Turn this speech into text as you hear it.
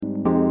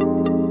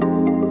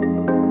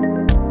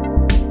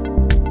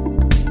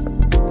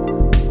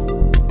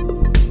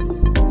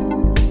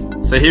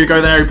So here we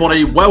go then,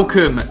 everybody.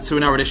 Welcome to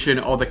another edition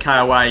of the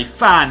KOA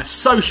Fans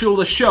Social,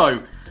 the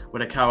show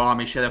where the KOA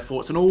Army share their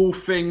thoughts on all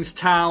things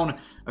town.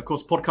 Of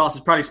course, the podcast is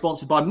proudly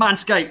sponsored by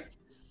Manscaped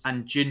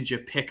and Ginger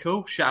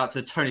Pickle. Shout out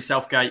to Tony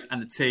Southgate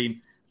and the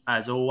team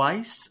as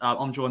always.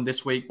 I'm joined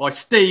this week by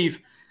Steve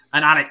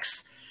and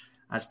Alex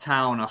as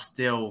Town are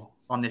still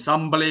on this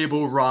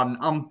unbelievable run.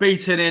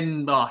 Unbeaten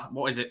in,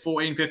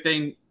 14,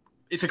 15.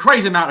 It's a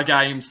crazy amount of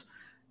games.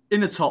 In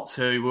the top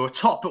two, we were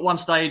top at one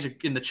stage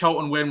in the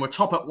Charlton win. We're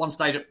top at one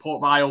stage at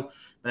Port Vale.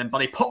 Then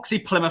Buddy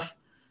Poxy Plymouth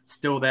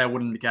still there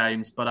winning the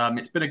games. But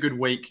it's been a good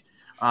week.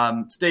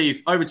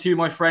 Steve, over to you,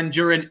 my friend.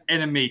 You're in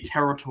enemy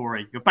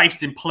territory. You're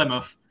based in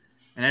Plymouth.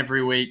 And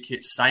every week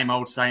it's same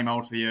old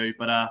for you.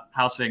 But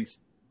how's things?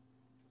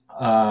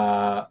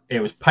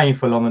 It was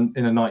painful in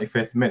the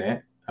 95th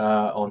minute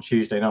on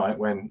Tuesday night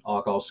when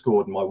Argyle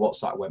scored and my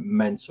WhatsApp went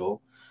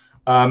mental.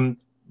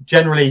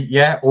 Generally,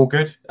 yeah, all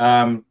good.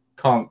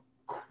 Can't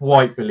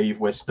quite believe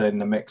we're still in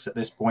the mix at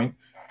this point.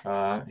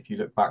 If you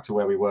look back to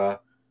where we were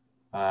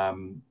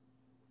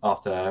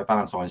after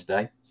Valentine's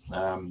Day.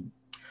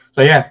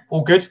 So yeah,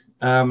 all good.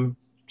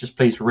 Just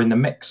pleased we're in the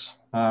mix.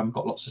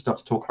 Got lots of stuff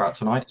to talk about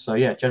tonight. So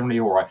yeah, generally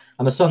all right.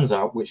 And the sun's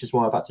out, which is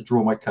why I've had to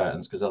draw my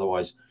curtains because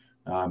otherwise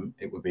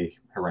it would be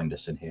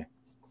horrendous in here.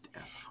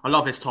 I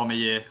love this time of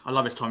year.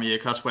 Because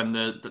that's when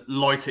the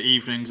lighter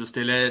evenings are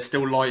still here. It's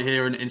still light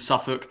here in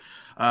Suffolk.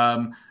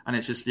 And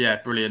it's just,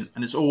 brilliant.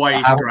 And it's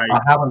always great.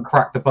 I haven't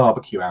cracked the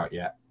barbecue out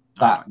yet.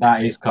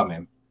 That is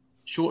coming.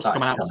 Shorts are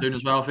coming out soon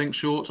as well, I think.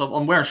 Shorts.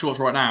 I'm wearing shorts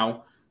right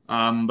now,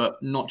 but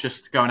not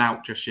just going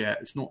out just yet.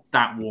 It's not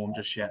that warm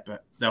just yet,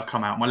 but they'll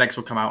come out. My legs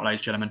will come out,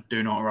 ladies and gentlemen.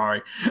 Do not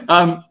worry.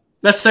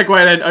 Let's segue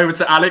then over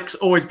to Alex.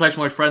 Always a pleasure,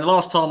 my friend. The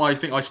last time I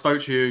think I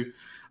spoke to you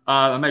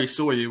and maybe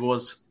saw you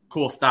was, of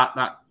course,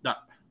 that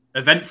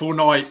eventful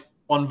night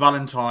on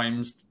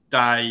Valentine's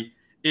Day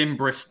in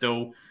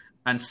Bristol.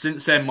 And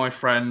since then, my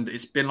friend,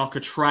 it's been like a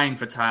train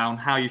for Town.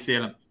 How are you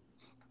feeling?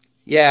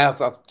 Yeah,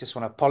 I just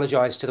want to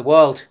apologise to the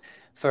world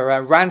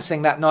for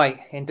ranting that night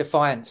in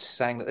defiance,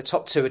 saying that the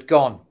top two had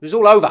gone. It was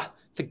all over.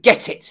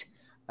 Forget it.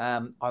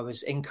 I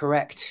was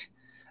incorrect.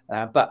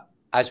 But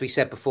as we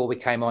said before we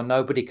came on,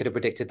 nobody could have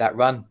predicted that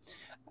run.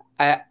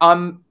 The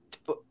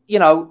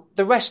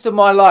rest of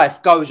my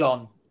life goes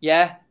on,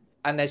 yeah?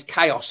 And there's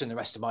chaos in the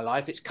rest of my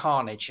life. It's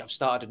carnage. I've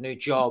started a new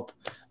job,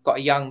 got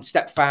a young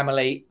step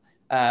family.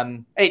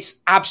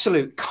 It's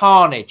absolute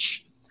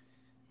carnage.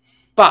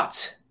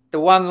 But the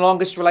one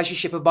longest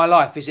relationship of my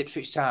life is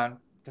Ipswich Town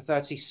for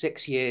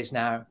 36 years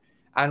now.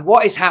 And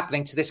what is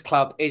happening to this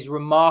club is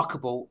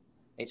remarkable.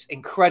 It's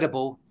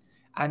incredible.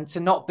 And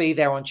to not be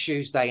there on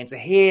Tuesday and to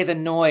hear the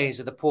noise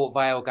of the Port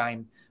Vale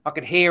game, I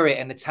could hear it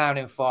in the Town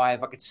in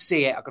 5. I could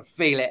see it. I could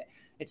feel it.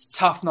 It's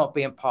tough not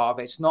being part of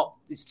it.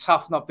 It's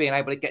tough not being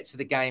able to get to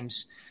the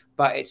games,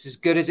 but it's as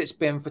good as it's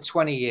been for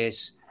 20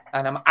 years.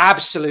 And I'm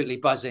absolutely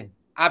buzzing.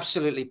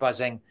 Absolutely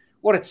buzzing.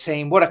 What a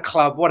team, what a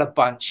club, what a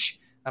bunch.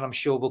 And I'm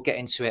sure we'll get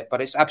into it. But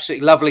it's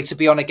absolutely lovely to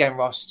be on again,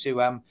 Ross,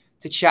 to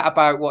chat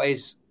about what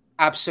is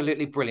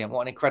absolutely brilliant.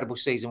 What an incredible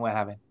season we're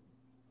having.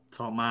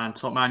 Top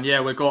man. Yeah,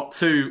 we've got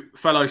two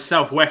fellow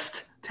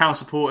Southwest Town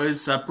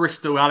supporters.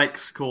 Bristol,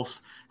 Alex, of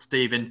course,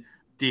 Stephen,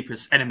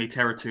 deepest enemy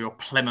territory of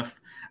Plymouth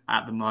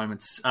at the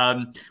moment.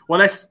 Well,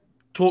 let's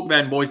talk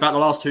then, boys, about the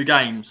last two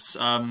games.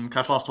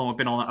 Because last time we've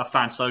been on a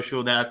fan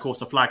social there, of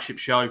course, a flagship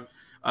show.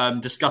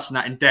 Discussing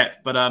that in depth.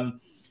 But a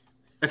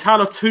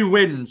tale of two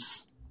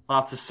wins, I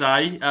have to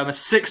say. A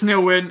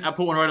 6-0 win at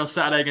Portman Road on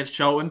Saturday against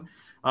Charlton.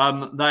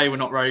 They were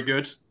not very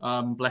good,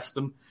 bless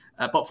them.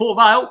 But Port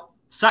Vale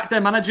sacked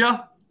their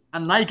manager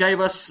and they gave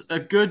us a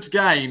good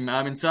game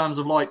in terms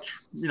of,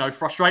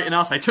 frustrating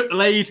us. They took the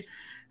lead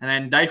and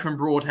then Dave from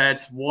Broadhead,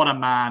 what a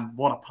man,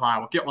 what a player.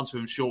 We'll get onto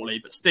him shortly.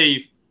 But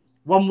Steve,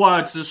 one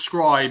word to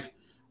describe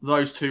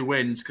those two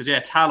wins because,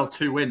 tale of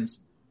two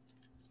wins.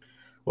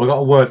 Well, I got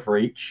a word for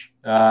each.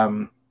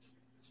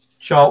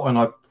 Charlton,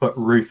 I put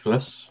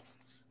ruthless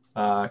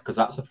because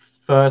that's the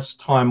first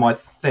time I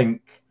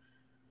think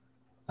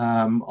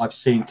I've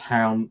seen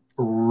Town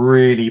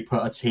really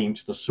put a team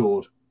to the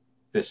sword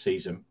this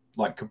season,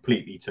 like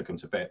completely took them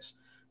to bits.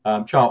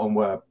 Charlton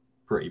were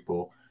pretty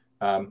poor,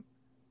 but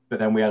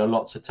then we had a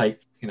lot to take,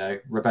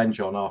 revenge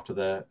on after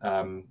the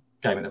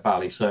game at the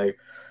Valley. So,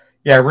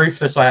 yeah,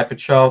 ruthless I had for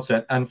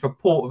Charlton. And for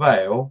Port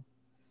Vale,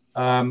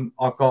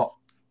 I've got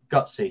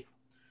gutsy.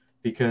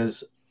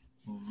 Because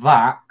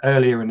that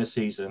earlier in the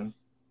season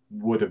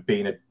would have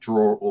been a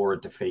draw or a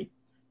defeat.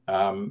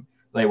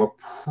 They were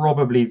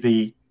probably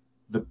the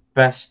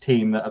best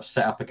team that have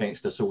set up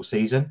against us all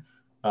season,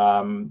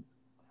 and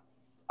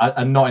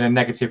not in a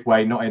negative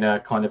way, not in a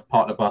kind of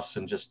part of the bus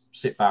and just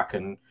sit back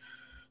and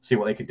see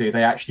what they could do.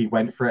 They actually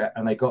went for it,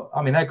 and they got.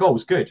 I mean, their goal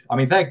was good. I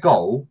mean, their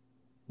goal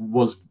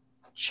was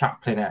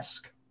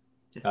Chaplin-esque.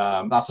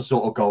 That's the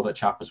sort of goal that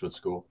Chappers would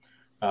score.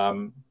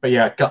 But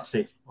yeah,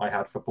 gutsy I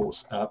had for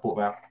Port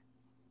Vale.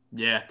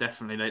 Yeah,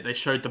 definitely. They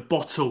showed the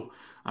bottle.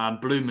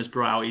 Bloomer's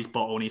brought out his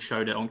bottle and he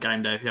showed it on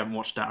game day if you haven't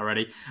watched that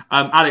already.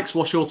 Alex,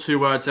 what's your two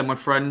words then, my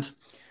friend?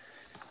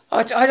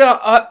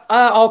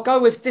 I'll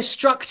go with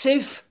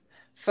destructive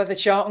for the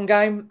Charlton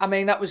game. I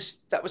mean, that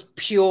was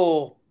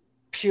pure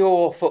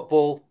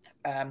football,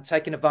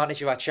 taking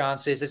advantage of our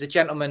chances. There's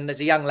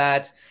a young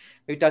lad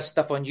who does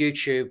stuff on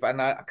YouTube,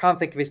 and I can't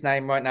think of his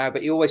name right now,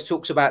 but he always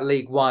talks about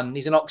League One.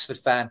 He's an Oxford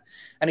fan,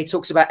 and he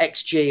talks about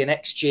XG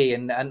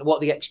and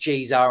what the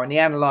XGs are, and he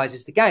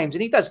analyses the games,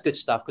 and he does good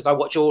stuff because I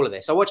watch all of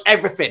this. I watch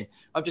everything.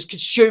 I'm just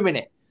consuming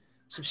it.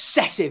 It's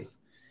obsessive.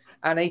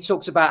 And he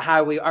talks about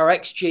how our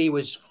XG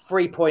was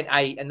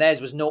 3.8 and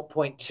theirs was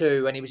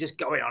 0.2, and he was just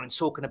going on and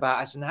talking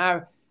about us and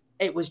how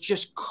it was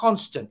just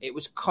constant. It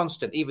was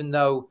constant, even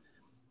though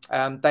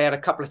they had a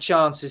couple of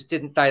chances,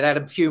 didn't they? They had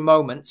a few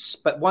moments,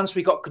 but once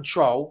we got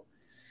control,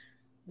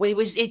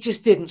 it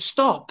just didn't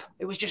stop.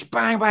 It was just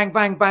bang, bang,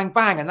 bang, bang,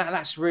 bang, and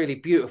that's really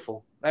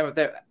beautiful. And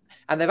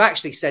they've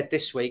actually said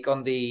this week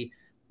on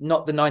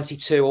not the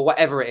 92 or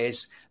whatever it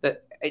is,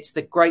 that it's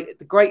the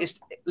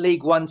greatest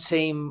League One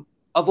team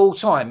of all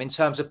time in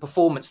terms of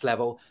performance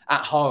level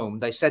at home.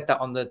 They said that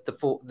on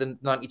the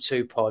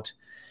 92 pod.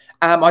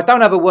 I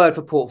don't have a word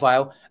for Port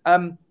Vale.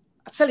 I'll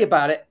tell you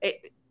about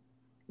it.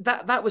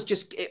 That was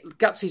just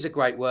gutsy's a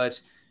great word.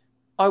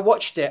 I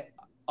watched it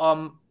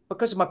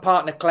because of my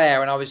partner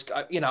Claire, and I was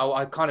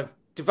I kind of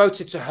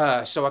devoted to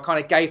her, so I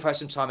kind of gave her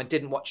some time and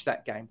didn't watch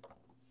that game.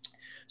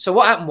 So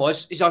what happened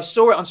is I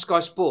saw it on Sky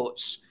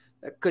Sports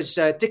because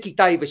Dickie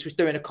Davis was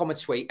doing a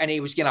commentary, and he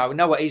was,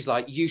 know what he's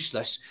like,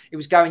 useless. He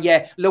was going,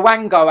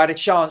 Luango had a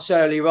chance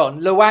earlier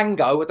on.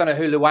 Luango, I don't know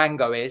who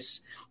Luango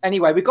is.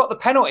 Anyway, we got the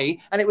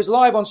penalty, and it was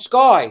live on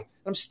Sky.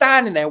 I'm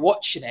standing there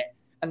watching it,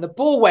 and the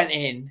ball went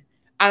in,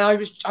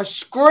 and I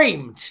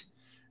screamed,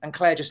 and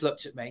Claire just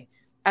looked at me.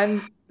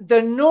 And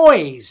the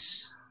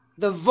noise,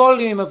 the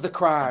volume of the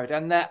crowd,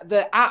 and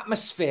the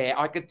atmosphere,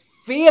 I could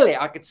feel it,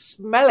 I could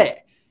smell it,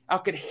 I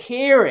could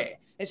hear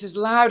it. It's as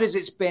loud as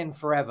it's been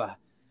forever.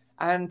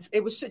 And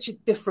it was such a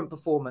different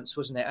performance,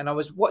 wasn't it? And I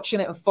was watching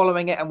it and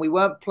following it, and we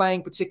weren't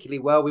playing particularly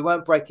well. We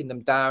weren't breaking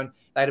them down.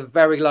 They had a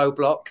very low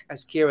block,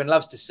 as Kieran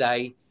loves to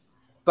say.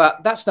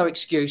 But that's no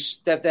excuse.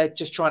 They're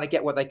just trying to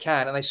get what they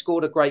can, and they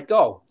scored a great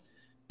goal.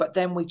 But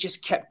then we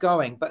just kept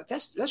going. But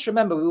let's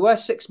remember, we were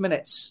 6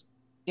 minutes.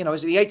 It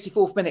was the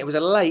 84th minute. It was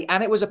a late,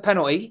 and it was a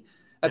penalty.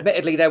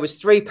 Admittedly, there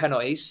was 3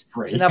 penalties.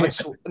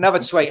 Another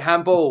tweet,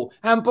 handball.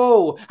 3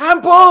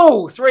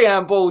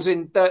 handballs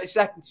in 30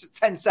 seconds,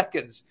 10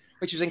 seconds.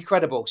 Which was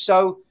incredible.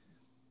 So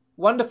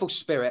wonderful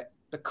spirit,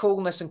 the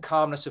coolness and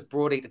calmness of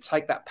Broady to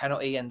take that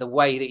penalty and the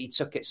way that he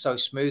took it so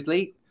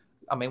smoothly.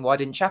 I mean, why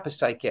didn't Chappers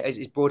take it?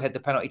 Is Broadhead the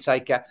penalty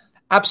taker?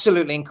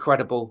 Absolutely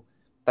incredible.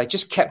 They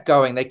just kept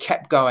going. They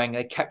kept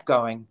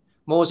going.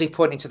 Morsey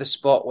pointing to the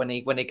spot when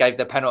he gave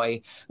the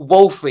penalty.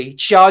 Wolfie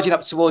charging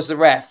up towards the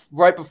ref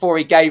right before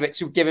he gave it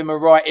to give him a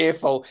right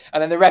earful.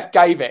 And then the ref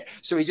gave it.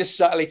 So he just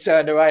subtly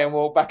turned away and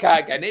walked back out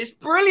again. It's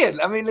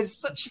brilliant. I mean,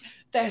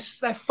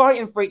 they're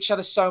fighting for each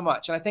other so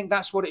much. And I think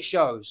that's what it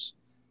shows,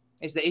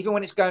 is that even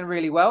when it's going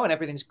really well and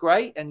everything's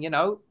great and,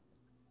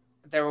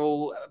 they're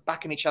all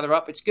backing each other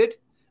up, it's good.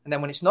 And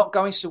then when it's not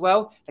going so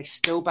well, they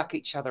still back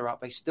each other up.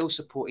 They still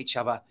support each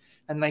other.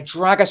 And they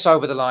drag us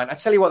over the line. I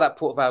tell you what that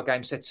Port Vale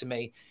game said to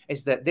me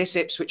is that this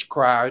Ipswich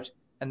crowd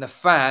and the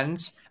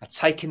fans are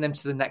taking them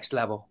to the next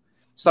level.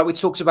 It's like we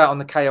talked about on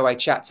the KOA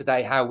chat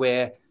today, how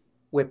we're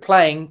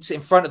playing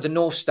in front of the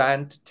North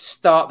Stand to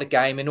start the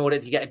game in order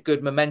to get a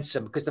good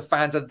momentum because the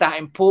fans are that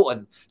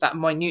important, that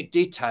minute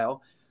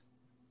detail.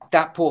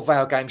 That Port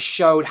Vale game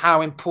showed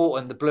how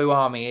important the Blue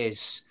Army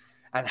is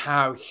and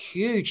how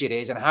huge it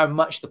is and how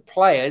much the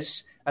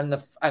players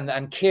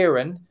and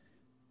Kieran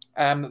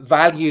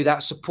value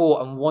that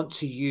support and want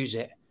to use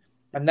it.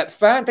 And that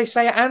fan, they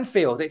say at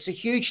Anfield, it's a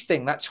huge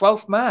thing. That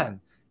 12th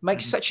man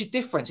makes such a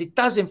difference. It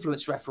does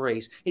influence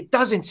referees. It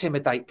does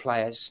intimidate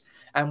players.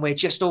 And we're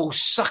just all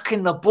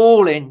sucking the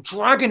ball in,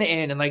 dragging it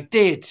in, and they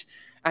did.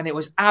 And it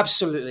was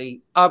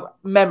absolutely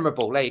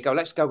memorable. There you go.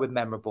 Let's go with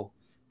memorable.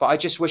 But I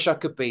just wish I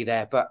could be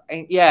there. But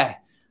yeah,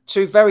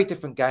 2 very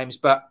different games,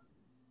 but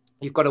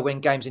you've got to win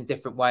games in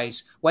different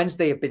ways.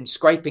 Wednesday have been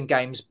scraping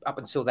games up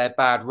until their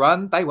bad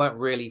run. They weren't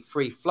really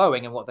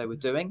free-flowing in what they were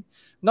doing.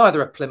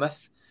 Neither are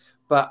Plymouth.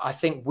 But I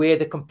think we're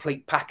the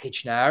complete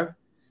package now.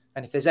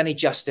 And if there's any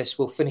justice,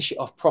 we'll finish it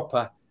off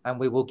proper and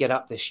we will get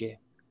up this year.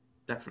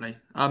 Definitely.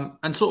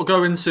 And sort of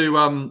go into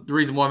the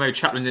reason why maybe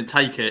Chaplin didn't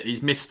take it.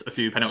 He's missed a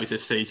few penalties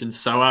this season.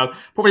 So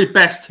probably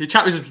best.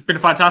 Chaplin has been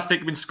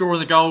fantastic. Been scoring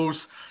the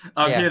goals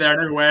here, there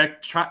and everywhere.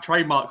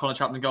 Trademark Conor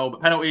Chaplin goal.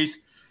 But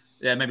penalties,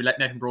 yeah, maybe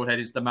Nathan Broadhead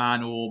is the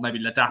man, or maybe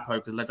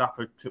Ladapo, because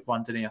Ladapo took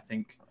one, didn't he? I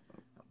think.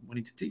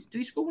 Did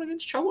he score one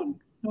against Charlton?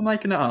 I'm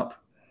making it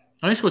up.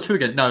 I only scored 2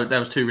 against. No, there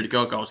was 2 really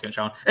good goals against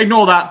Charlton.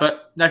 Ignore that,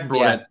 but Nathan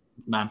Broadhead,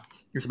 man.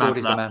 He's the man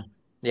for that. Man.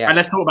 Yeah. And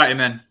let's talk about him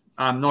then.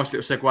 Nice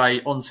little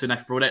segue onto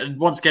Nathan Broadhead. And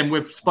once again,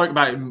 we've spoken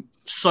about him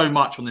so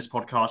much on this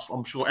podcast.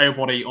 I'm sure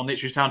everybody on the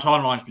Ipswich Town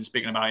timeline has been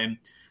speaking about him.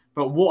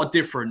 But what a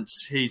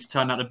difference he's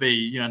turned out to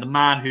be. The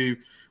man who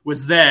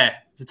was there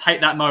to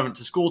take that moment,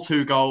 to score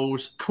 2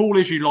 goals, cool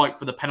as you like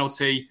for the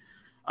penalty.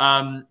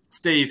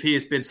 Steve, he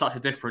has been such a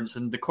difference.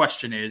 And the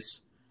question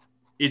is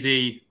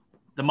he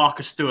the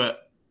Marcus Stewart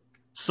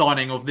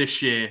signing of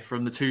this year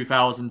from the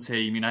 2000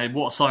 team. You know,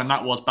 what a signing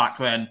that was back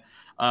then.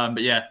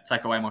 But yeah,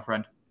 take away, my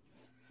friend.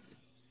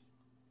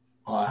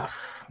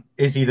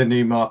 Is he the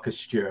new Marcus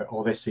Stewart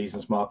or this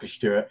season's Marcus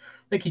Stewart?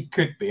 I think he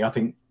could be. I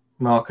think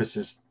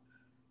Marcus's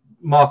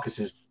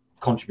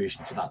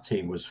contribution to that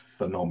team was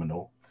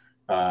phenomenal.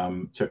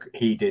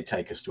 He did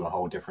take us to a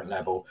whole different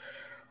level.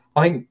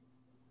 I think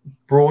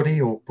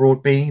Broadie or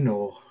Broadbean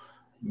or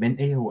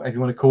Minty or whatever you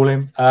want to call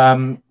him,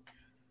 out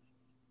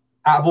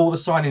of all the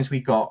signings we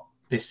got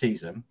this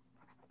season,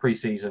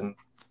 pre-season,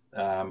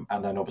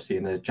 and then obviously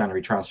in the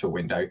January transfer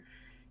window,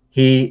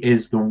 he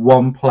is the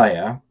one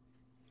player,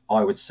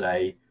 I would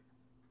say,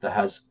 that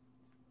has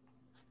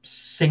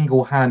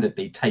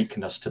single-handedly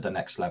taken us to the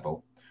next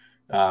level.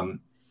 I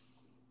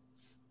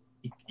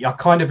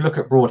kind of look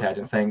at Broadhead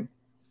and think,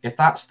 if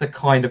that's the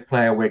kind of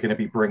player we're going to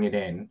be bringing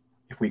in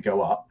if we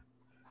go up,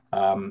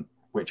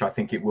 which I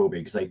think it will be,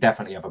 because they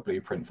definitely have a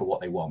blueprint for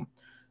what they want.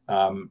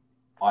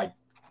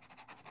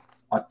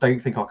 I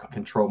don't think I can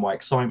control my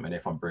excitement,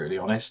 if I'm brutally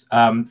honest.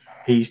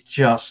 He's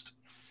just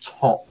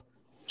top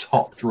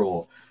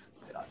draw.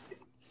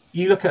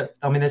 You look at,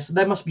 I mean,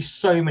 there must be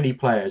so many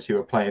players who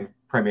are playing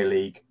Premier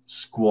League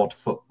squad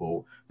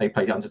football. They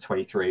play under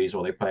 23s,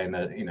 or they play in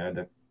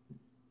the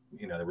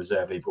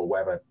reserve league, or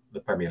whatever the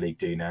Premier League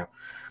do now. I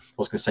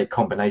was going to say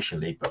combination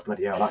league, but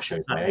bloody hell, that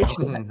shows my age.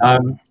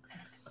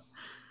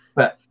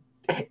 But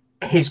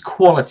his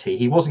quality,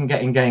 he wasn't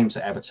getting games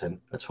at Everton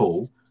at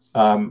all.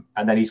 And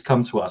then he's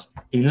come to us.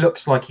 He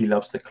looks like he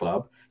loves the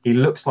club. He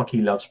looks like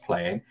he loves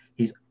playing.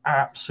 He's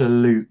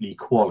absolutely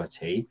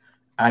quality,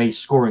 and he's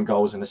scoring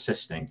goals and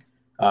assisting.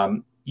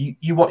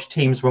 You watch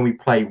teams when we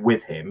play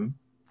with him,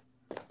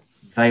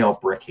 they are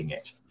bricking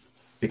it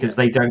because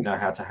they don't know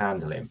how to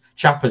handle him.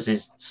 Chappers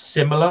is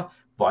similar,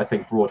 but I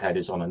think Broadhead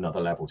is on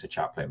another level to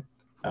Chaplin.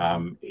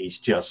 He's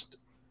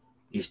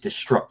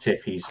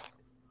destructive.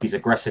 He's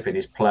aggressive in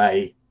his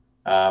play.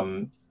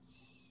 I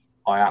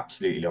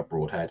absolutely love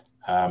Broadhead.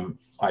 I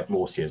had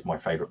Morsi as my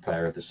favourite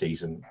player of the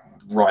season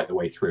right the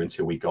way through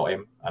until we got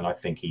him, and I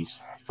think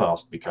he's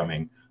fast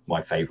becoming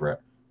my favourite.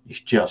 He's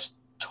just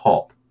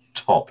top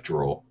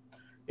draw.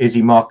 Is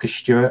he Marcus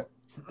Stewart?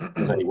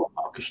 There's only one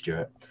Marcus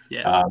Stewart.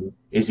 Yeah.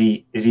 Is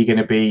he going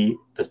to be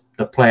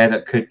the player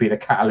that could be the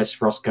catalyst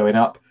for us going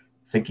up?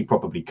 I think he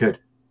probably could.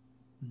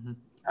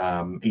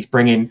 Mm-hmm. He's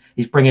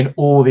bringing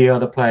all the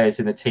other players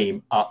in the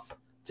team up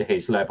to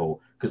his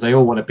level, because they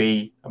all want to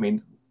be. I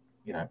mean,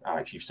 you know,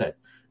 Alex, you've said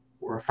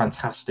we're a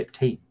fantastic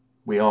team.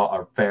 We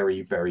are a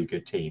very, very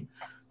good team,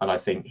 and I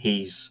think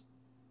his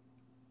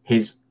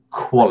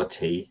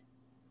quality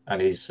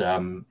and his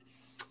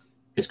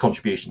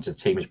contribution to the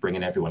team is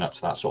bringing everyone up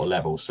to that sort of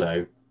level.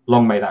 So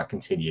long may that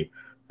continue.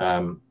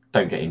 Don't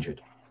get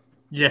injured.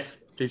 Yes,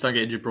 please don't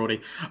get injured,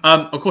 Brody.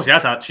 Of course, he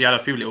has actually had a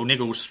few little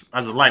niggles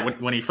as of late.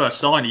 When he first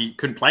signed, he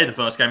couldn't play the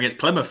first game against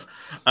Plymouth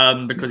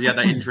because he had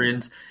that injury,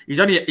 and he's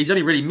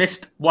only really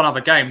missed one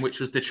other game, which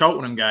was the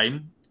Cheltenham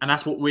game, and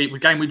that's what we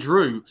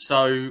drew.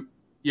 So,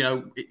 you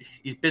know,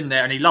 he's been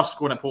there, and he loves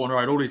scoring at Portland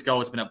Road. All his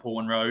goals have been at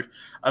Portland Road.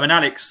 And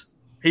Alex,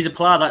 he's a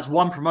player that's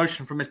won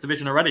promotion from this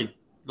division already.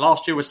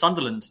 Last year was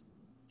Sunderland,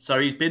 so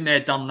he's been there,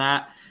 done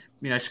that.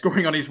 You know,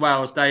 scoring on his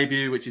Wales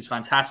debut, which is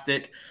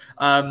fantastic.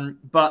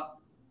 But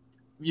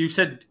you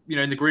said, you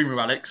know, in the green room,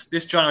 Alex,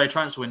 this January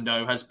transfer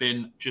window has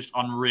been just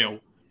unreal.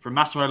 From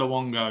Massimo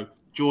Luongo,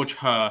 George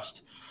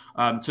Hurst,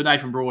 to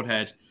Nathan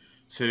Broadhead,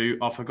 to,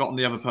 I've forgotten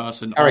the other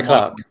person. Harry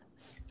Clark.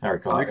 Harry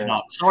Clark.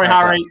 Sorry,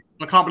 Harry.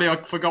 I can't believe I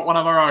forgot one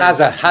of our own.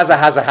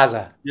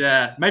 Hazza.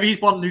 Yeah, maybe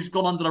he's one who's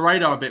gone under the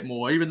radar a bit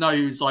more, even though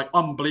he was like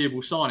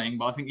unbelievable signing.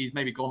 But I think he's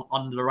maybe gone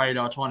under the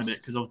radar a tiny bit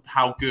because of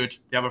how good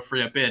the other three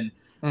have been.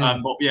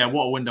 But yeah,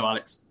 what a window,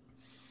 Alex.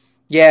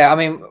 Yeah, I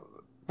mean,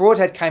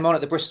 Broadhead came on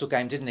at the Bristol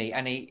game, didn't he?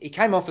 And he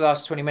came on for the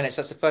last 20 minutes.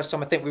 That's the first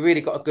time I think we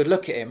really got a good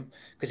look at him,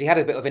 because he had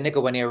a bit of a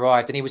niggle when he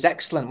arrived, and he was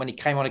excellent when he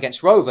came on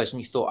against Rovers.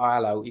 And you thought, oh,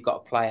 hello, you've got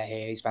a player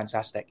here. He's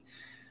fantastic.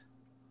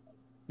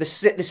 The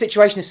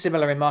situation is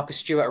similar in Marcus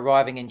Stewart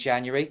arriving in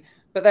January,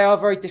 but they are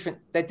very different.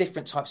 They're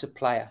different types of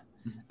player.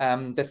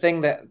 The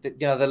thing that,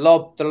 you know, the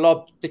lob,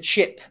 the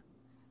chip,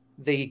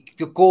 the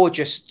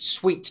gorgeous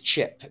sweet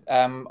chip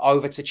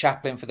over to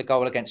Chaplin for the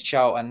goal against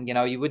Charlton. You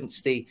know, you don't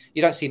see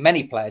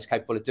many players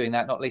capable of doing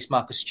that, not least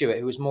Marcus Stewart,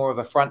 who was more of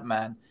a front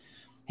man.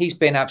 He's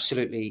been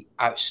absolutely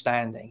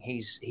outstanding.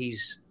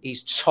 He's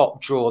top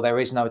draw. There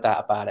is no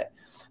doubt about it.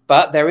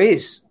 But there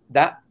is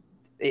that.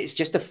 It's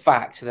just a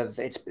fact that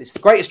it's the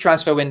greatest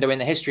transfer window in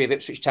the history of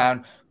Ipswich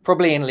Town,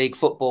 probably in league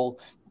football,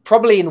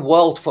 probably in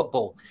world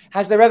football.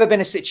 Has there ever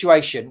been a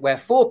situation where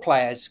 4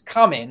 players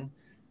come in?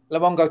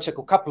 Luongo took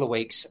a couple of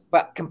weeks,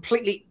 but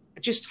completely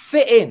just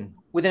fit in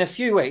within a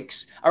few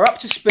weeks, are up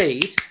to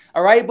speed,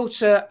 are able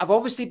to have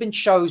obviously been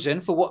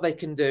chosen for what they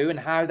can do and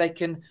how they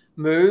can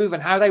move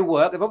and how they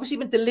work. They've obviously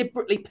been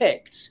deliberately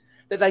picked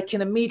that they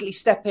can immediately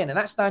step in. And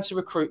that's down to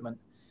recruitment.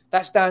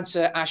 That's down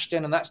to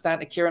Ashton, and that's down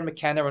to Kieran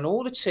McKenna and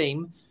all the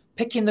team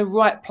picking the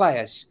right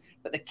players.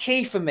 But the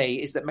key for me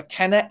is that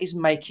McKenna is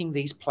making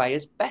these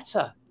players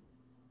better.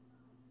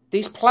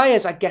 These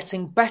players are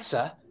getting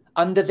better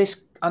under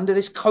this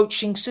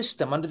coaching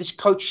system, under this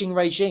coaching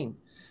regime.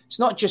 It's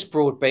not just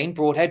Broadbean,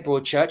 Broadhead,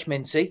 Broadchurch,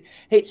 Minty.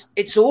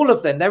 It's all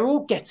of them. They're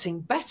all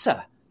getting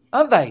better,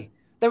 aren't they?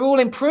 They're all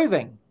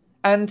improving.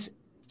 And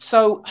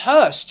so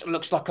Hurst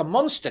looks like a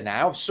monster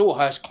now. I saw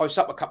Hurst close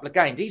up a couple of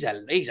games. He's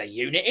a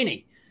unit, isn't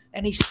he?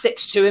 And he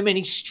sticks to him and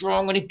he's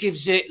strong and he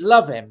gives it.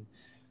 Love him.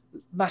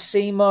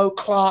 Massimo,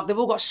 Clark, they've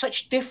all got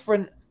such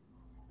different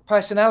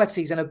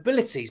personalities and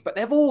abilities, but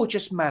they've all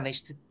just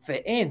managed to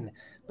fit in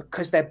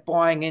because they're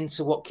buying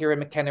into what Kieran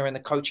McKenna and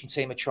the coaching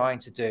team are trying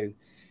to do.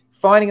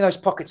 Finding those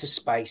pockets of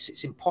space,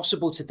 it's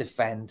impossible to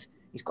defend.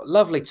 He's got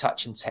lovely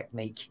touch and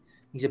technique.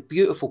 He's a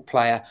beautiful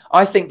player.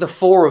 I think the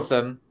four of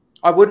them,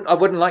 I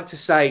wouldn't like to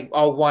say,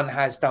 one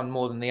has done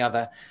more than the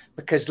other,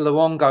 because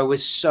Luongo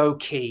was so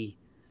key.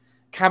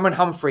 Cameron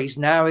Humphreys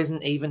now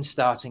isn't even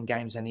starting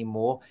games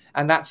anymore,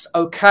 and that's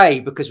okay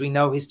because we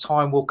know his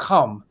time will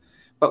come.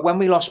 But when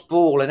we lost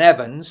Ball and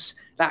Evans,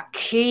 that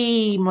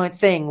key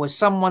thing was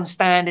someone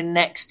standing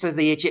next to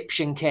the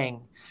Egyptian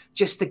king,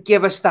 just to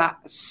give us that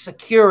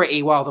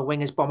security while the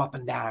wingers bomb up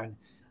and down.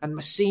 And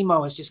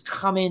Massimo has just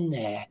come in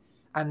there,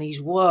 and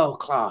he's world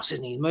class,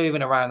 isn't he? He's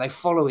moving around. They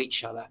follow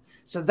each other.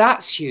 So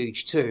that's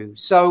huge too.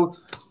 So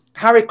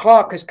Harry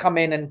Clark has come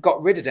in and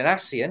got rid of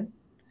Danassian.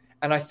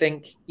 And I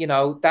think,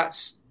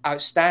 that's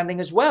outstanding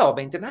as well. I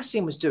mean,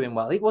 Danassian was doing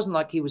well. He wasn't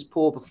like he was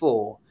poor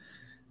before.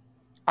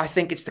 I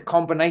think it's the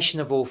combination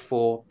of all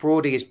four.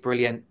 Brody is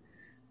brilliant.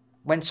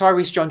 When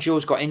Tyrese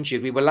John-Jules got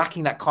injured, we were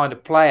lacking that kind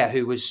of player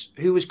who was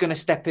going to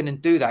step in and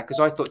do that,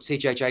 because I thought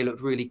TJJ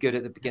looked really good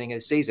at the beginning of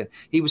the season.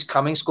 He was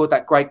coming, scored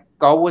that great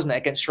goal, wasn't it,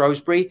 against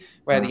Shrewsbury,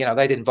 where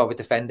they didn't bother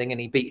defending and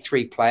he beat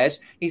 3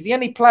 players. He's the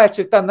only player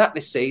to have done that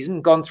this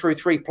season, gone through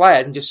 3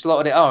 players and just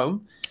slotted it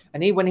home.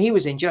 And when he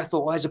was injured, I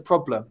thought, there's a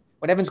problem.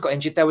 When Evans got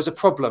injured, there was a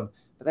problem.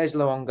 But there's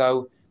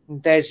Luongo,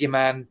 there's your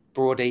man,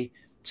 Brody.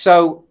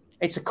 So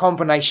it's a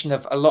combination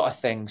of a lot of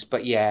things.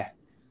 But yeah,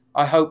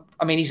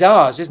 he's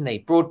ours, isn't he?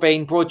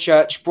 Broadbean,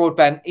 Broadchurch,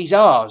 Broadbent, he's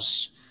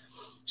ours.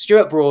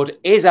 Stuart Broad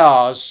is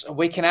ours.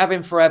 We can have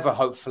him forever,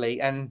 hopefully.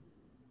 And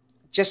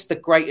just the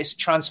greatest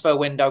transfer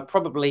window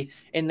probably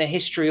in the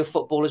history of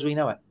football as we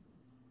know it.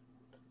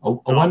 I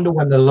wonder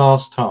when the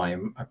last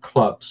time a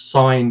club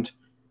signed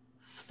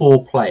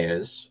 4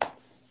 players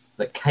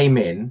that came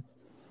in,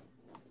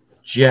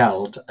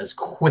 gelled as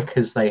quick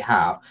as they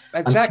have,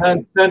 exactly,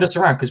 and turned us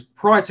around. Because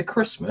prior to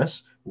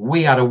Christmas,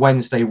 we had a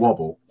Wednesday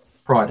wobble.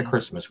 Prior to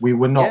Christmas, we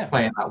were not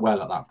playing that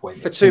well at that point.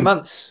 For 2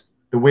 months,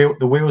 the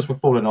wheels were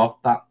falling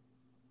off. That,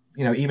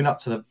 even up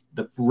to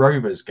the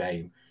Rovers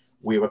game,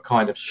 we were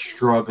kind of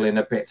struggling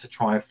a bit to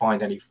try and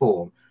find any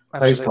form.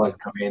 Absolutely. Those guys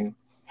come in,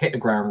 hit the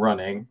ground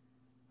running.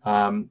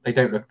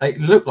 They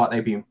look like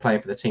they've been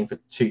playing for the team for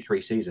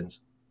 2-3 seasons.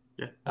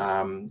 Yeah.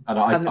 And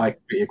I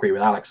completely agree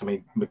with Alex. I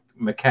mean,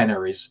 McKenna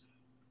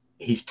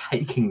he's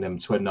taking them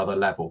to another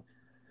level.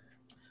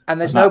 And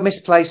there's no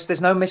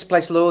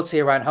misplaced loyalty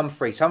around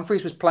Humphreys.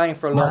 Humphreys was playing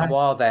for a long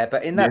while there,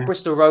 but in that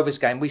Bristol Rovers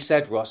game, we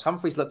said, Ross,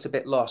 Humphreys looked a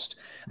bit lost.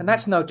 And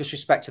that's no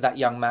disrespect to that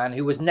young man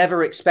who was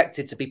never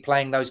expected to be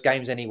playing those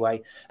games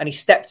anyway. And he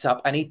stepped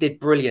up and he did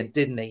brilliant,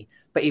 didn't he?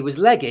 But he was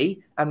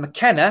leggy and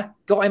McKenna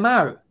got him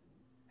out.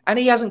 And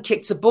he hasn't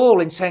kicked a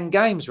ball in 10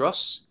 games,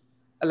 Ross.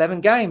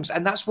 11 games.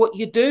 And that's what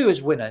you do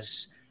as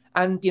winners.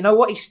 And you know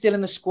what? He's still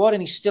in the squad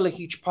and he's still a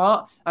huge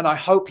part. And I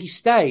hope he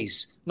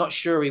stays. Not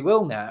sure he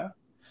will now.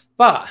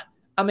 But,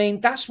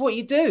 that's what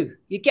you do.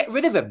 You get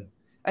rid of him.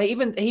 And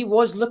even he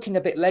was looking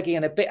a bit leggy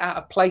and a bit out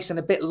of place and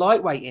a bit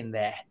lightweight in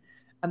there.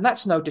 And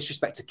that's no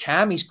disrespect to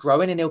Cam. He's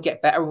growing and he'll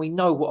get better. And we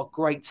know what a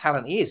great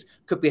talent he is.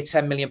 Could be a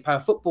 £10 million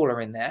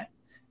footballer in there.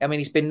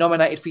 He's been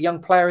nominated for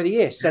Young Player of the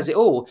Year. Says it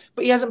all.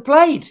 But he hasn't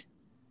played.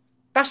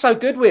 That's how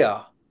good we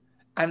are.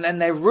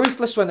 And they're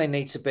ruthless when they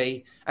need to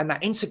be. And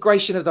that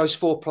integration of those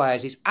 4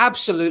 players is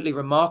absolutely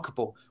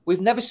remarkable.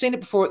 We've never seen it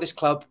before at this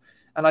club.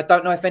 And I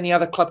don't know if any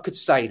other club could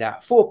say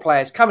that. 4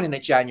 players coming in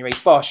at January.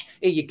 Bosh,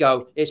 here you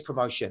go. Here's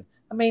promotion.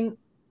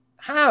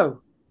 How?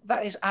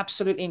 That is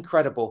absolutely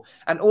incredible.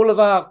 And all of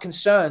our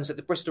concerns at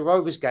the Bristol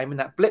Rovers game and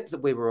that blip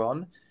that we were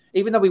on,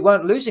 even though we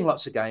weren't losing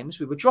lots of games,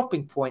 we were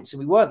dropping points and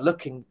we weren't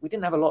looking, we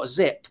didn't have a lot of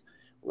zip.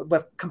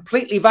 We're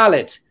completely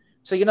valid.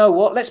 So you know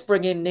what? Let's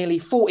bring in nearly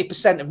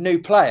 40% of new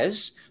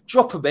players,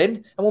 drop them in,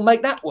 and we'll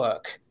make that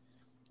work.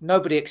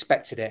 Nobody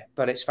expected it,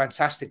 but it's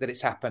fantastic that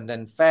it's happened.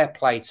 And fair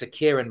play to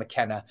Kieran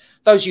McKenna.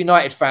 Those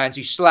United fans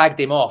who slagged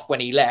him off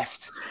when he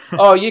left.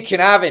 Oh, you can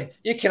have him.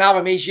 You can have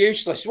him. He's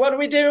useless. What are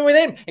we doing with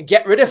him? And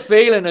get rid of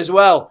Phelan as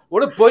well.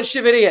 What a bunch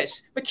of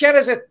idiots.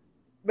 McKenna's a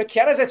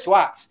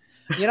twat.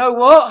 You know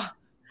what?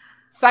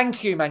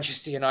 Thank you,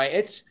 Manchester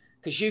United,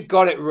 because you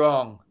got it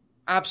wrong.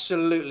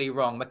 Absolutely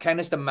wrong.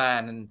 McKenna's the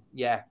man. And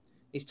yeah,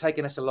 he's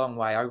taken us a long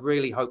way. I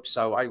really hope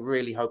so. I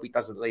really hope he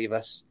doesn't leave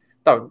us.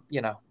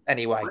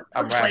 Anyway.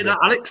 Don't say that,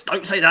 Alex.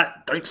 Don't say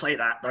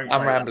that.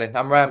 I'm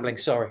rambling.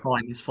 Sorry.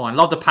 It's fine.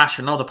 Love the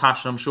passion.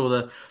 I'm sure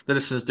the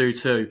listeners do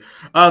too.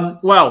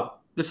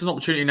 Well, this is an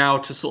opportunity now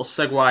to sort of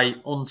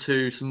segue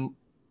onto some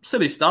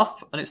silly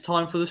stuff, and it's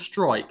time for the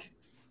strike.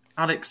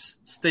 Alex,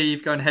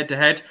 Steve going head to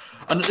head.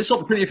 And this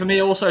opportunity for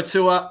me also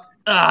to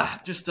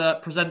just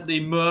present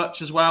the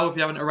merch as well. If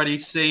you haven't already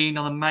seen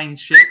on the main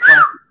ship.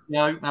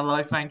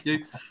 Hello, thank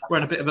you. We're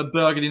in a bit of a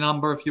burgundy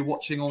number if you're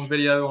watching on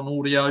video, on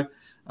audio.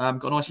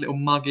 Got a nice little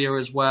mug here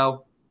as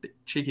well. Bit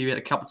cheeky, bit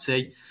of cup of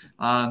tea.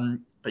 But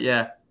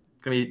yeah,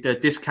 gonna be the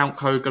discount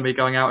code going to be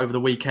going out over the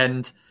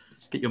weekend.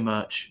 Get your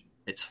merch.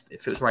 It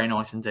feels very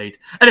nice indeed.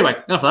 Anyway,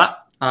 enough of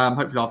that.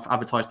 Hopefully I've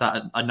advertised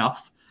that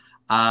enough.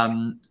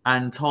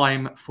 And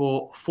time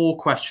for 4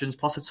 questions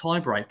plus a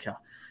tiebreaker.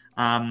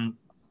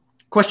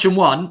 Question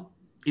 1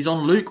 is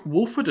on Luke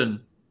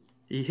Wolfenden.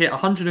 He hit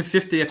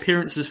 150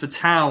 appearances for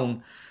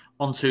Town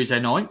on Tuesday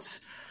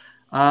night.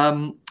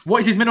 What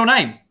is his middle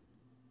name?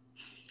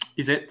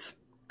 Is it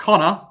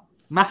Connor,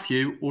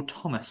 Matthew, or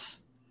Thomas?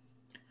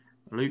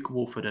 Luke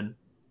Wolfenden.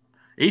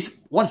 He's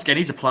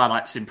a player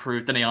that's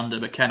improved, isn't he, under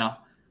McKenna?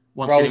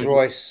 Rolls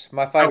Royce,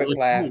 my favourite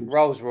player.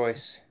 Rolls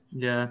Royce.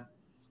 Yeah.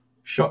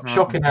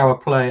 Shocking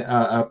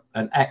how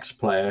an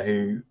ex-player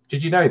who...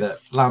 Did you know that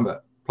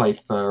Lambert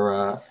played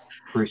for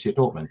Borussia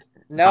Dortmund?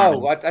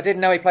 No, I didn't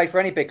know he played for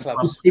any big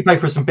clubs. He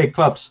played for some big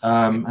clubs,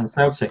 and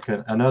Celtic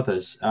and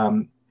others.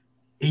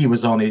 He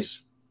was on his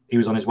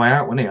way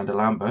out, wasn't he, under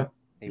Lambert?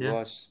 He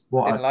was.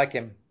 Didn't like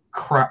him.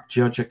 Crap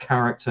judge of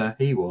character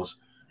he was.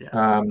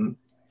 Yeah.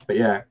 But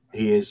yeah,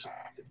 he is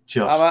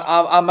just...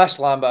 I miss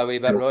Lambert a wee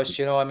bit, Ross.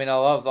 You know, I mean, I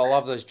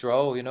love this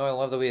drawl. You know, I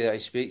love the way that he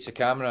speaks to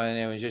camera, and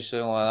he was just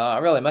something like that. I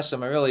really miss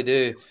him. I really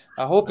do.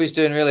 I hope he's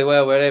doing really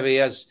well wherever he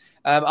is.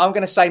 I'm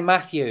going to say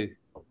Matthew.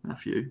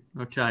 Matthew.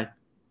 Okay.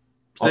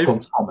 I've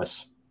gone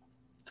Thomas.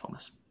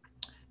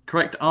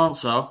 Correct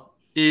answer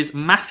is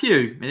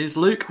Matthew. It is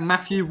Luke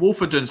Matthew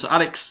Wolfenden. So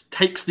Alex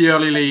takes the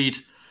early lead.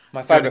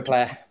 My favourite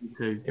player.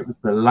 It was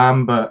the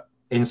Lambert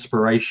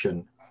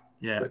inspiration.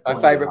 Yeah. My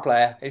favourite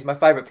player. He's my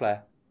favourite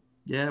player.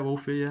 Yeah,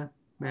 Wolfie, yeah.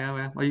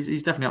 Yeah. Well,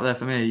 he's definitely up there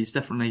for me. He's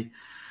definitely...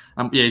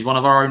 he's one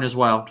of our own as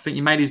well. I think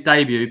he made his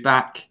debut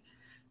back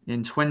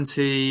in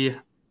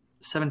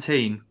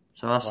 2017.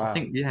 So that's, wow. I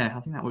think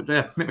that was...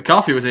 Yeah, Mick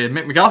McCarthy was here.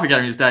 Mick McCarthy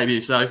gave his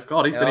debut. So,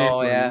 God, he's been here.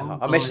 Oh, yeah.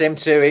 I miss him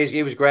too.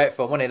 He was great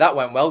fun, wasn't he? That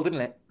went well,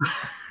 didn't it?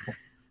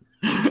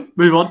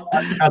 Move on.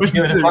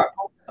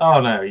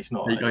 Oh, no, he's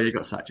not. You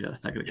got sacked, yeah.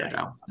 They're going to go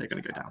down.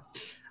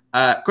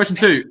 Question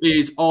 2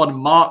 is on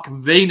Mark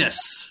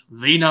Venus.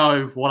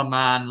 Vino, what a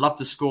man. Loved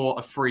to score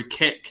a free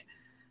kick.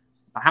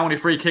 How many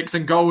free kicks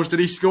and goals did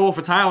he score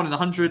for Town in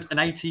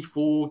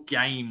 184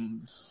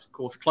 games? Of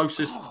course,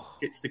 closest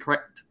gets the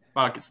correct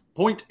gets the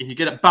point. If you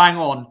get it bang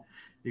on,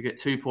 you get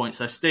 2 points.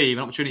 So, Steve,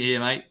 an opportunity here,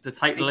 mate, to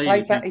take the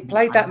lead. He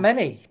played that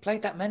many. He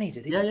played that many,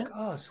 did he? Yeah.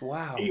 God,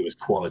 wow. He was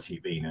quality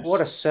Venus.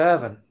 What a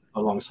servant.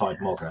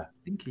 Alongside Mogger. I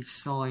think he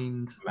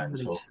signed...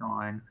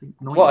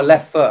 What a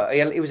left foot.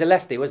 He was a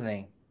lefty, wasn't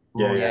he?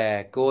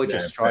 Yeah.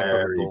 Gorgeous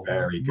striker.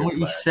 Very good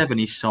 97 player.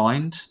 He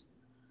signed.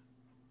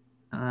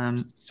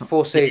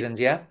 4 seasons,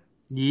 yeah?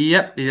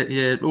 Yep.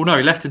 Yeah. Oh, no,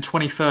 he left in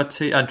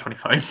 2013 and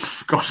 2013.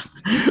 God.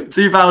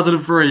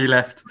 2003 he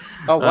left.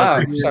 Oh,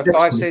 wow. So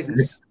 5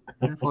 seasons.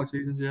 Yeah, 5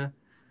 seasons, yeah.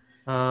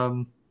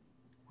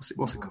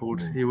 What's it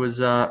called? He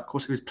was, of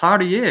course, he was Player of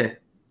the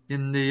Year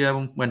in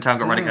the when Town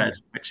got relegated,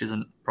 which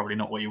isn't probably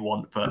not what you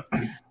want, but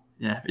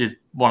yeah, he's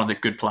one of the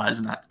good players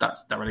in that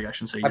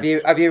relegation season.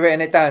 Have you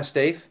written it down,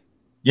 Steve?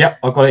 Yep,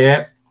 I've got it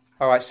here.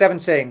 All right,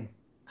 17.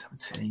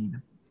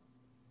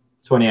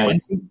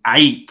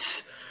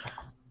 28.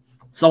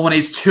 Someone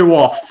is 2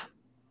 off,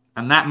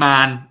 and that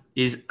man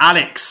is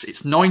Alex.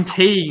 It's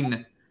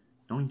 19.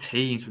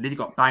 19. So we really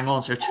got bang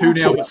on. So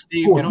 2-0, but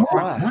Steve, you're not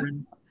right.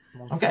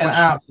 I'm getting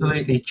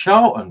absolutely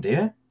Charlton,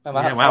 dear.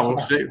 Yeah, well, we'll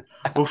see.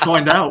 We'll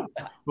find out.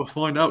 We'll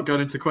find out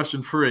going into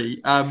question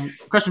 3.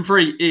 Question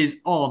 3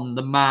 is on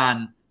the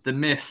man, the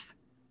myth,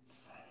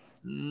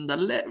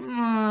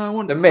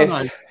 the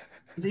myth.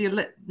 Is he a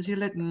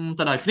legend?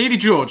 Don't know. Finidi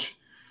George.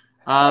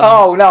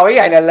 No, he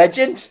ain't a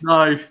legend.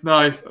 No.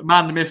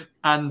 Man, the myth,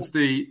 and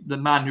the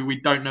man who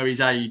we don't know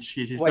his age.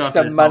 He's his What's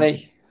the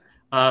money?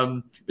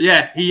 But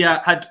yeah, he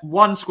had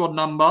one squad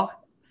number,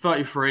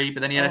 33, but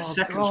then he had a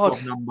second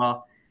squad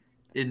number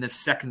in the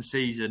second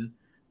season.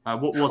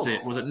 What was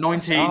it? Was it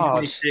 19,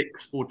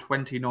 26, or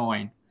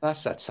 29?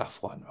 That's a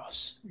tough one,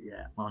 Ross.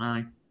 Yeah, I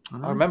know.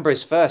 I remember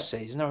his first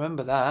season. I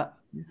remember that.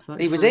 Yeah,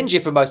 he was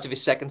injured for most of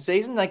his second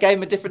season. They gave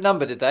him a different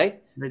number, did they?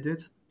 They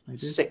did.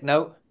 Sick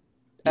note.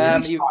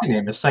 Did we sign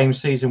him the same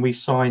season we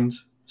signed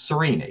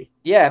Serini?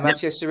 Yeah,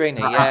 Matteo Serini.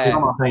 Yeah,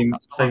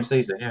 same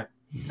season. Yeah.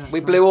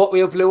 We blew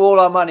all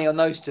our money on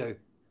those two.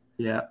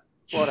 Yeah.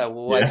 What a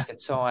waste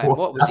of time.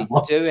 What was he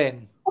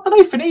doing? I don't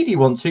know. Finidi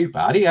wasn't too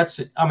bad. He had,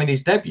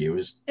 his debut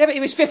was. Yeah, but he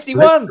was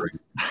 51.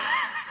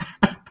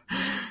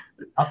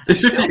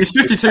 He's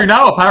 52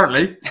 now,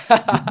 apparently.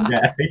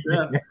 Yeah.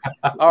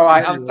 All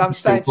right, I'm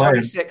saying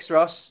 26,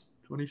 Ross.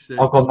 26.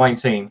 I've got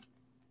 19.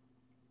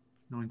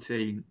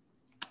 19.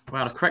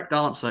 Well, the correct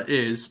answer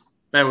is,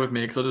 bear with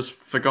me because I just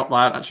forgot that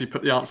I actually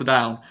put the answer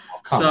down.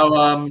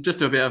 So just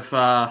do a bit of,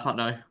 I don't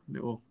know,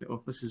 little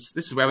this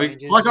is where we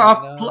like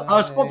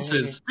our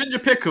sponsors, Ginger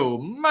Pickle,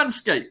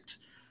 Manscaped.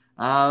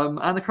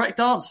 And the correct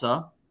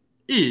answer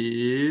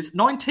is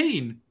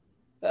 19.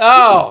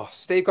 Oh,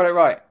 Steve got it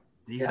right.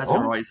 Steve has it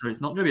right, so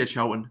it's not going to be a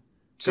Cheltenham.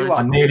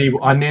 I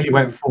nearly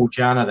went full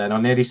Janner then.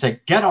 I nearly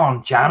said, get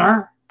on,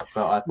 Janner.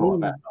 But I thought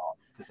about not.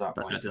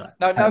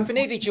 No,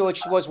 Finidi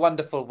George was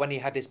wonderful when he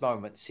had his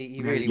moments.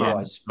 He really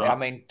was. I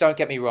mean, don't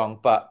get me wrong,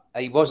 but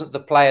he wasn't the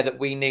player that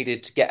we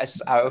needed to get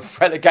us out of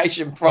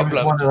relegation problems.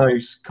 He was one of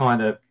those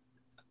kind of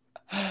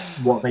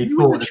what they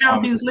thought the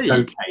Champions League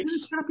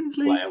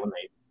player, wasn't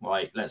he?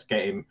 Like, let's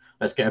get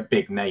a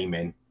big name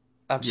in.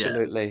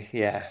 Absolutely,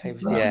 yeah.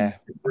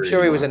 I'm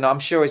sure he was I'm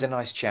sure he's a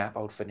nice chap,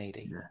 old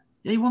Finidi.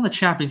 Yeah, he won the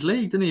Champions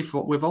League, didn't he,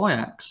 with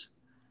Ajax?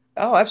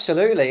 Oh,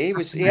 absolutely.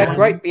 He had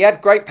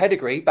great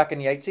pedigree back in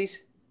the 80s.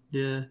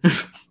 Yeah.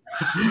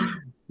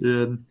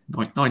 Yeah,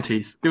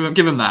 90s.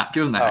 Give him that.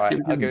 All right,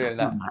 I'll give him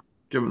that.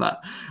 Give him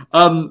that.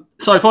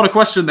 So final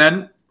question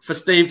then for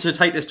Steve to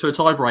take this to a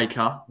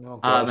tiebreaker,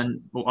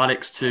 and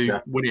Alex to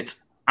win it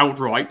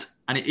outright,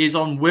 and it is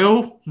on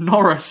Will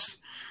Norris,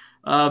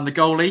 the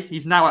goalie.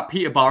 He's now at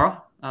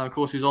Peterborough. Of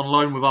course, he's on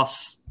loan with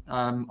us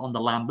on the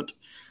Lambert.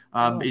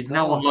 He's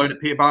now on loan at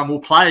Peterborough and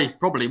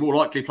will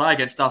likely play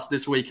against us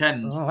this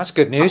weekend. Oh, that's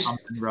good news.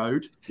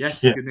 Road.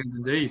 Yes, good news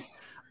indeed.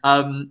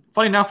 Funny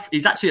enough,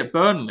 he's actually at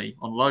Burnley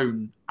on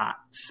loan at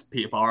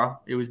Peterborough.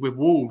 It was with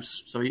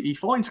Wolves, so he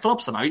finds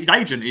clubs somehow. His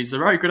agent is a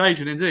very good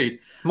agent indeed.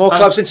 More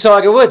clubs than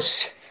Tiger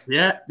Woods.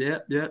 Yeah,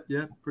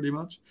 pretty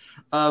much.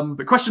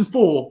 But question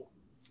 4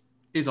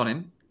 is on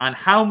him. And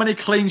how many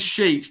clean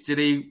sheets did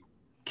he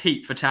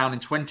keep for Town in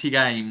 20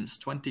 games?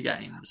 20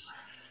 games.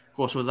 Of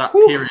course, was that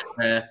period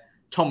where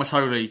Thomas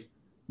Holy,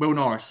 Will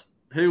Norris,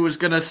 who was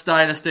going to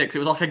stay in the sticks? It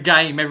was like a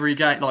game every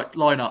game, like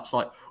lineups,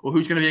 like, well,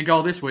 who's going to be in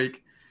goal this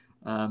week?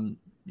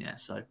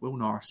 So Will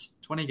Norris,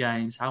 20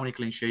 games, how many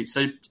clean sheets?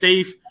 So,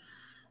 Steve,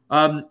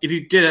 if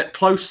you get it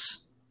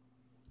close,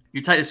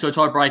 you take this to a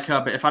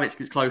tiebreaker, but if Alex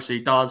gets close, he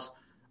does.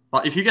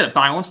 But if you get it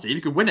bang on, Steve,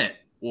 you could win it.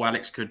 Or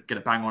Alex could get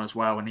it bang on as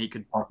well, and he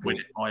could win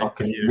it. I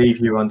can leave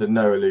you under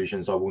no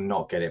illusions. I will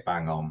not get it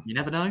bang on. You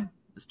never know.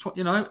 It's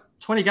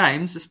 20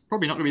 games. It's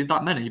probably not going to be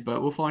that many,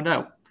 but we'll find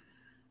out.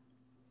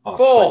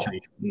 4.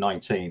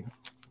 19.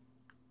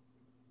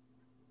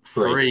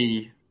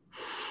 3.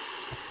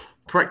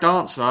 Correct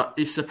answer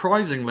is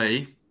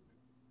surprisingly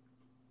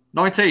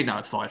 19. No,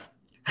 it's 5.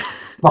 I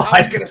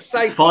was going to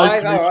say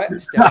 5. All right.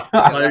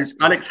 So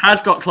Alex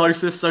has got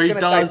closest, so he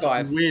does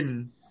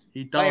win.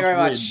 He does Thank you very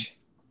win. much.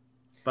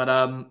 But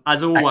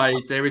as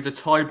always, there is a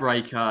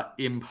tiebreaker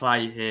in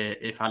play here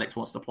if Alex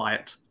wants to play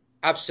it.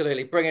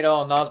 Absolutely. Bring it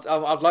on.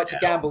 I'd like to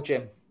gamble,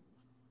 Jim.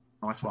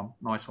 Nice one.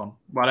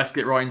 Well, let's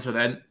get right into it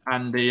then.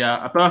 And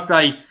a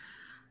birthday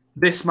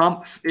this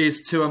month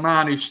is to a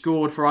man who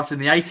scored for us in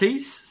the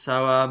 80s.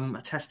 So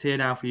a test here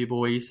now for you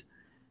boys.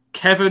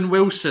 Kevin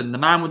Wilson, the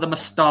man with the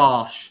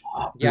moustache.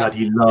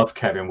 Bloody love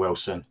Kevin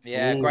Wilson.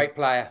 Yeah, great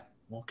player.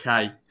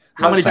 Okay.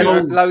 How many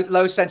goals?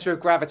 Low centre of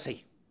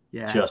gravity.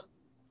 Yeah. Just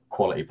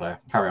quality player.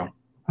 Carry on.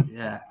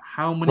 Yeah.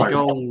 How many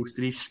goals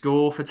did he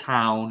score for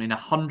Town in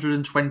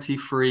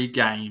 123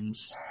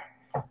 games?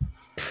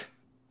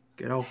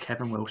 Good old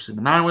Kevin Wilson,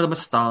 the man with a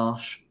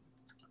moustache.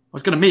 I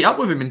was going to meet up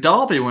with him in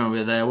Derby when we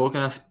were there. We were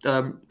going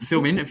to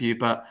film an interview,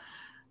 but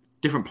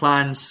different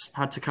plans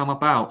had to come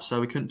about, so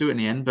we couldn't do it in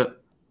the end.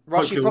 But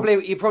Ross, you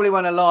probably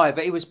weren't alive,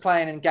 but he was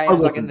playing in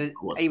games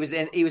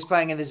he was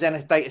playing in the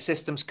Zenith Data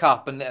Systems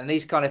Cup and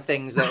these kind of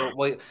things that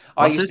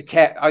I used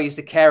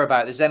to care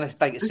about, the Zenith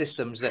Data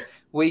Systems that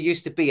we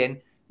used to be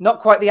in. Not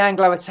quite the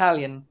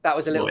Anglo-Italian, that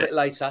was a little bit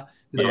later.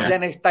 But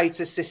Zenith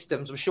Data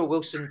Systems, I'm sure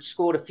Wilson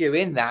scored a few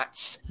in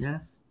that. Yeah.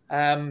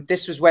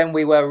 This was when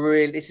we were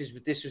really.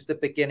 This was the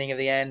beginning of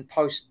the end.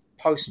 Post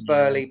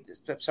Bobby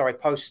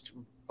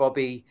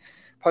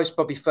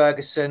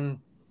Ferguson.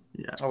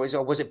 Yeah. Or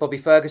was it Bobby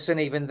Ferguson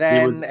even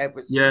then?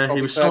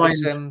 He was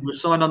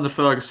signed under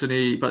Ferguson.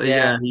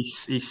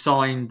 He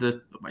signed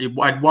he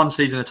had one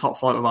season of top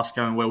flight with us,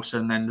 Kevin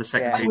Wilson. Then the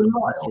second season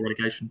of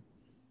relegation.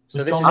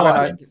 So this is when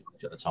at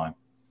the time.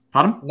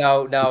 Pardon?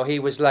 No, he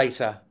was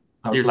later.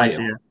 That was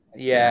later.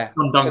 Yeah.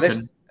 So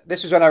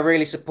this was when I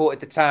really supported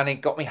the Town. It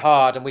got me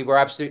hard, and we were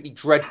absolutely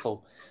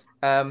dreadful.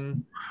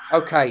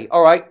 Okay,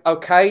 all right,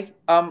 okay.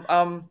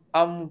 I'm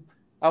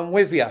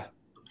with you.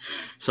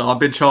 So I've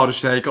been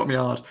childish there. You got me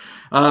hard.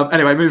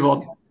 Anyway, move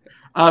on.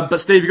 But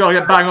Steve, you got to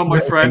get bang on,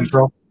 my friend.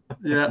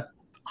 Yeah,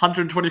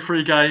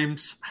 123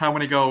 games. How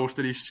many goals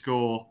did he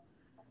score?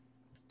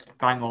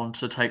 Bang on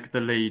to take the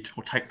lead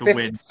or take the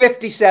win.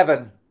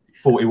 57.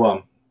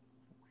 41.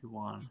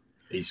 41.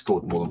 He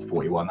scored more than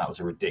 41. That was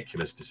a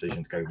ridiculous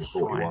decision to go with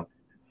 41.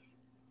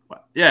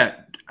 Well, yeah,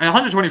 in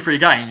 123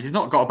 games, he's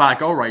not got a bad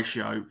goal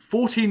ratio.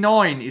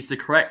 49 is the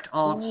correct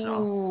answer.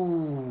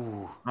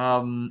 Ooh.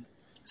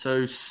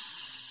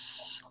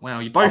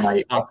 You both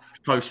are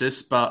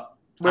closest, but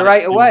we're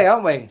Alex, 8 away,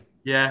 aren't we?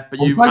 Yeah, but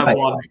you have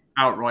won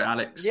outright,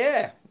 Alex.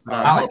 Yeah.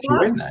 Alex, you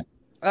win then.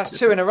 That's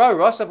 2 in a row,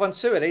 Ross. I've won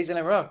 2 of these in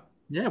a row.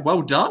 Yeah,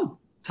 well done.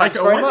 Thanks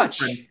very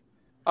much.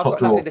 I've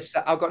got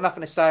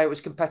nothing to say. It was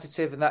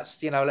competitive, and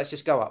that's let's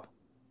just go up.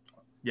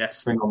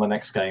 Yes. Bring on the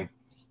next game.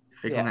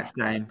 Next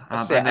game.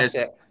 That's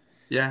it.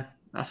 Yeah.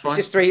 That's fine.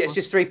 It's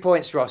just 3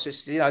 points, Ross.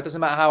 It's it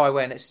doesn't matter how I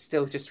win. It's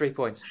still just 3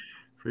 points.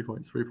 3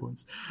 points. 3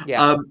 points.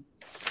 Yeah.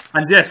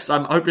 And yes, I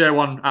hope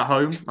everyone at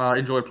home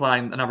enjoyed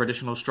playing another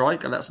additional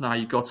strike, and let us know how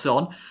you got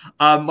on.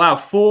 Wow,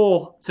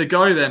 4 to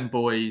go then,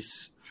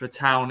 boys, for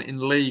Town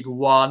in League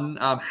One.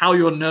 How are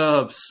your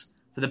nerves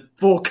for the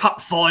 4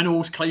 cup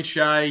finals?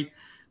 Cliche.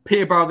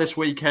 Peterborough this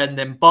weekend,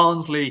 then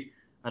Barnsley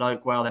at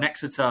Oakwell, then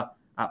Exeter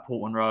at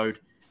Portman Road,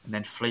 and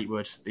then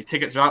Fleetwood. The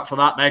tickets are out for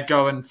that. They're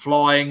going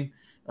flying.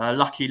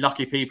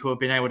 Lucky people have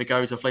been able to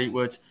go to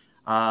Fleetwood.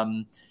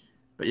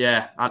 But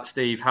yeah,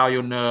 Steve, how are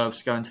your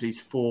nerves going to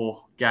these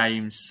 4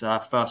 games?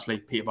 Firstly,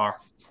 Peterborough.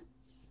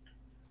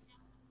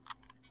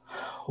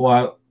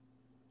 Well,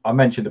 I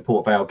mentioned the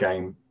Port Vale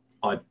game.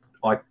 I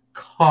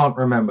can't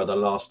remember the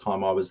last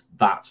time I was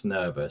that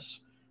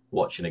nervous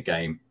watching a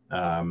game,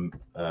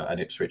 an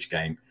Ipswich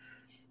game.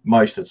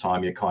 Most of the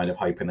time, you're kind of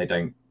hoping they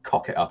don't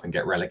cock it up and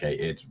get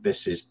relegated.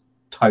 This is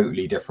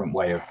totally different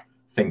way of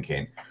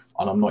thinking,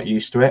 and I'm not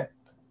used to it.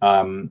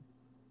 My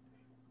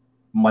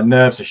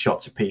nerves are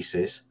shot to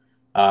pieces.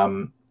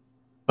 But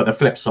the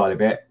flip side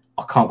of it,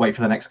 I can't wait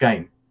for the next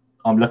game.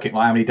 I'm looking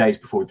like how many days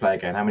before we play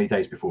again, how many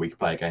days before we can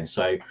play again.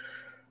 So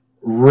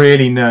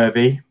really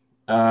nervy.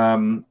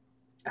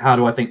 How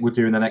do I think we'll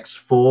do in the next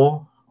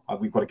 4?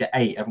 We've got to get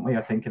 8, haven't we?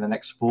 I think in the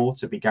next 4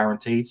 to be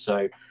guaranteed.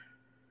 So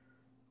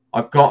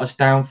I've got us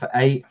down for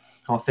 8.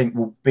 I think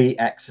we'll beat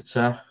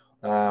Exeter.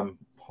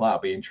 That'll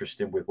be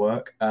interesting with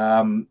work.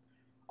 I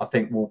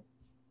think we'll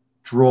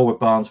draw with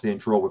Barnsley and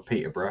draw with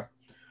Peterborough.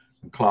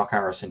 And Clark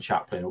Harris and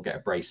Chaplin will get a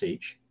brace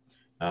each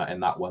in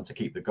that one to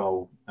keep the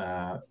goal,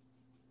 the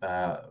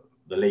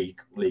league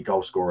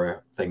goal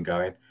scorer thing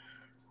going.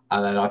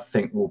 And then I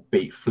think we'll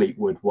beat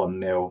Fleetwood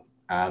 1-0.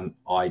 And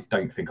I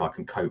don't think I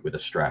can cope with the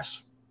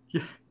stress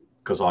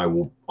because I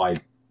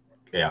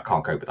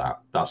can't cope with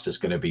that. That's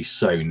just going to be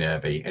so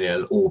nervy, and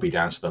it'll all be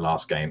down to the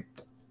last game.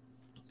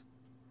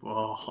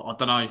 Well, I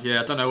don't know.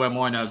 Yeah, I don't know where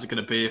my nerves are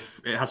going to be if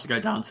it has to go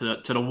down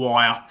to the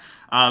wire.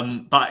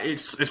 But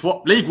it's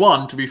what League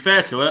One, to be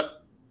fair to it,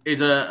 is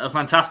a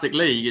fantastic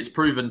league. It's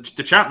proven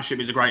the Championship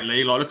is a great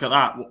league. Like, look at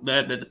that.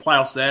 The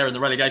playoffs there and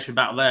the relegation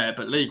battle there.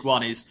 But League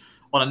One is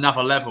on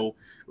another level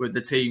with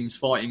the teams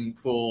fighting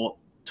for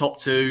top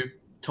 2,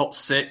 top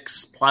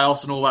 6,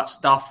 playoffs and all that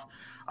stuff.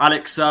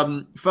 Alex,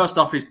 first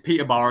off is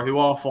Peterborough, who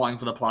are fighting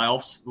for the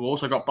playoffs. We've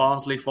also got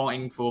Barnsley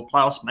fighting for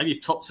playoffs, maybe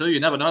top 2. You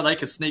never know. They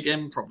could sneak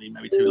in, probably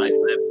maybe too late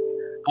for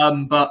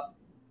them. But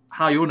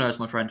how are your nerves,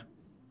 my friend?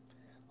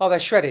 Oh, they're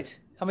shredded.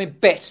 I mean,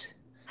 bit.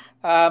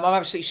 I'm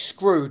absolutely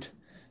screwed.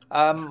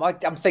 I'm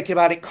thinking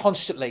about it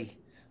constantly.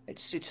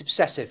 It's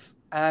obsessive,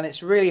 and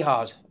it's really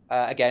hard.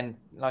 Again,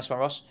 nice one,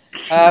 Ross.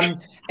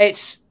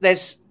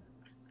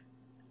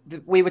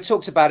 We were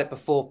talked about it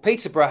before.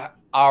 Peterborough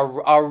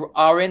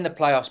are in the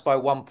playoffs by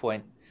 1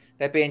 point.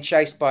 They're being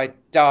chased by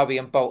Derby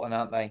and Bolton,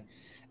 aren't they?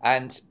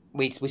 And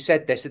we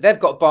said this, that they've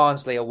got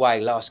Barnsley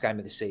away last game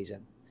of the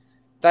season.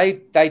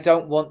 They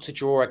don't want to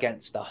draw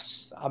against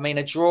us. I mean,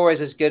 a draw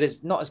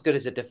is not as good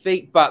as a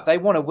defeat, but they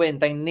want to win.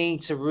 They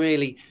need to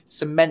really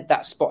cement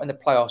that spot in the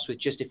playoffs with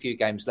just a few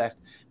games left,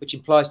 which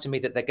implies to me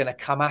that they're going to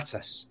come at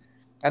us.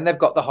 And they've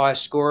got the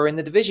highest scorer in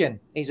the division.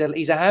 He's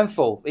a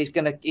handful. He's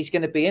going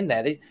to be in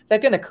there. They're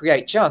going to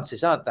create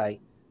chances, aren't they?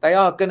 They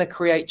are going to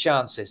create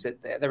chances.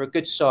 They're a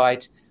good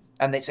side,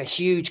 and it's a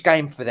huge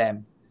game for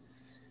them.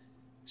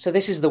 So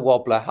this is the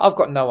wobbler. I've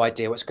got no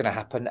idea what's going to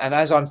happen. And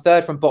as I'm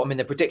third from bottom in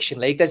the prediction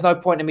league, there's no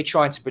point in me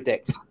trying to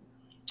predict.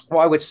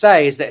 What I would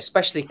say is that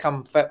especially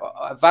come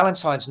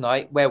Valentine's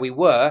night, where we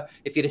were,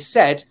 if you'd have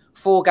said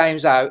 4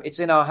 games out, it's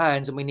in our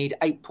hands and we need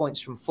 8 points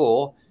from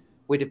 4,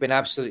 we'd have been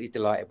absolutely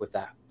delighted with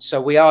that.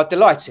 So we are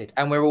delighted,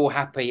 and we're all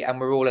happy, and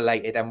we're all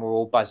elated, and we're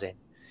all buzzing.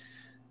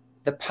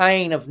 The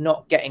pain of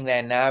not getting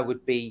there now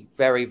would be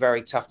very,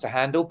 very tough to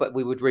handle, but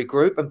we would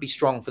regroup and be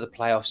strong for the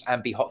playoffs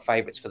and be hot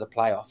favourites for the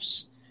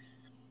playoffs.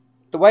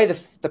 The way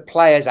the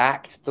players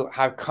act,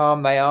 how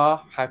calm they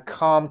are, how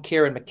calm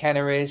Kieran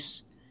McKenna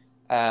is,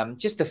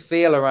 just the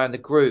feel around the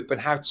group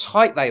and how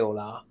tight they all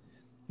are,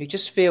 you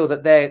just feel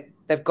that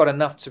they've got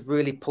enough to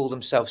really pull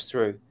themselves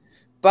through.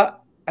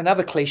 But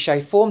another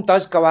cliche, form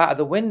does go out of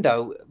the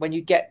window when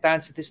you get down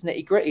to this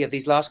nitty-gritty of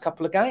these last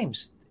couple of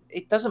games.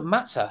 It doesn't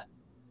matter.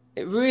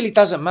 It really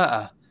doesn't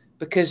matter,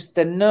 because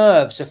the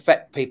nerves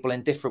affect people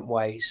in different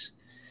ways.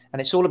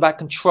 And it's all about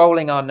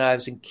controlling our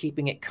nerves and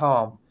keeping it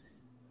calm.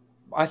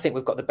 I think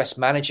we've got the best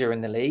manager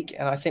in the league,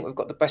 and I think we've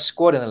got the best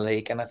squad in the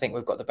league, and I think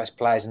we've got the best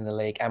players in the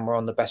league, and we're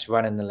on the best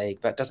run in the league.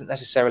 But it doesn't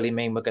necessarily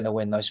mean we're going to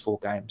win those 4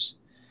 games.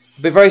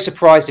 I'd be very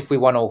surprised if we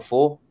won all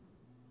 4.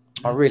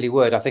 I really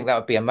would. I think that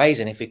would be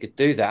amazing if we could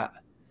do that.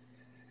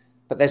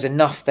 But there's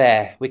enough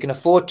there. We can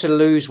afford to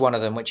lose one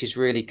of them, which is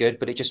really good,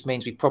 but it just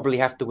means we probably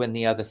have to win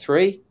the other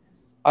 3.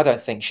 I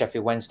don't think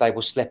Sheffield Wednesday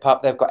will slip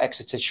up. They've got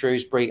Exeter,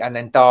 Shrewsbury, and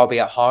then Derby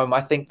at home.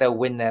 I think they'll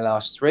win their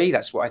last 3.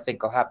 That's what I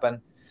think will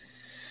happen.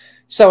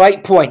 So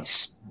 8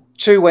 points,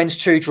 2 wins,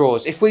 2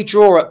 draws. If we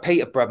draw at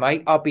Peterborough,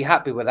 mate, I'll be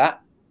happy with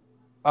that.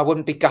 I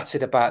wouldn't be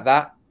gutted about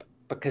that,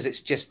 because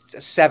it's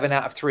just 7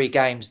 out of 3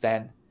 games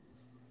then.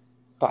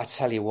 But I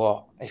tell you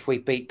what, if we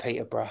beat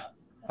Peterborough,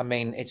 I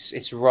mean,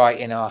 it's right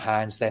in our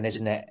hands then,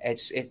 isn't it?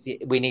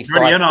 We need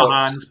 5 really in points.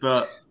 our hands,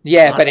 but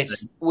yeah, but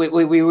it's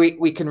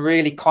we can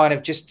really kind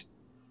of just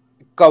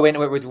go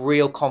into it with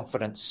real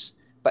confidence.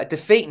 But a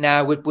defeat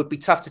now would be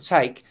tough to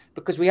take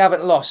because we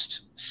haven't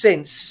lost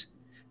since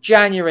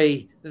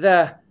January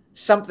the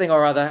something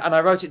or other, and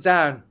I wrote it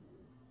down.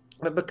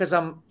 But because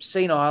I'm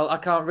senile, I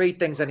can't read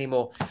things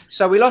anymore.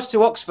 So we lost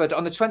to Oxford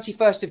on the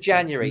 21st of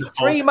January.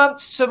 3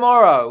 months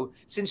tomorrow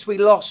since we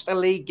lost a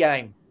league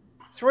game.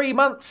 3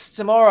 months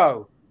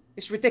tomorrow.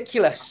 It's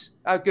ridiculous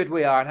how good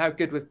we are and how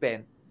good we've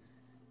been.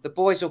 The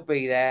boys will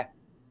be there.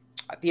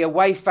 The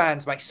away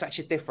fans make such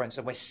a difference,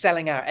 and we're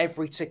selling out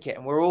every ticket,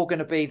 and we're all going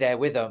to be there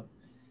with them.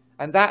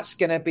 And that's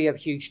going to be a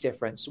huge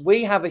difference.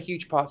 We have a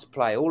huge part to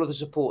play. All of the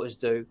supporters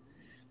do.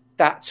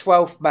 That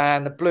 12th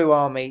man, the Blue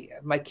Army,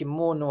 making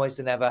more noise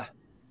than ever.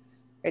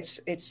 It's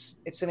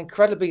an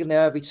incredibly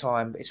nervy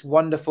time. It's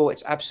wonderful.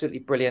 It's absolutely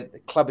brilliant. The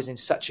club is in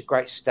such a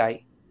great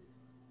state.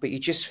 But you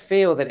just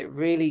feel that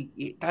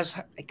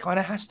it kind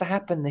of has to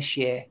happen this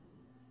year.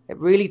 It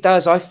really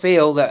does. I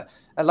feel that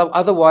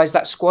otherwise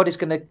that squad is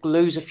going to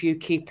lose a few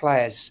key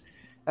players.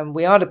 And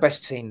we are the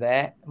best team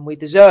there, and we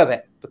deserve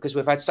it because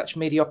we've had such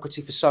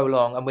mediocrity for so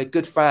long, and we're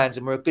good fans,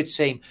 and we're a good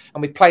team,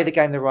 and we play the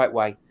game the right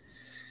way.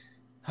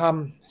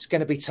 It's going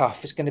to be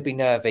tough. It's going to be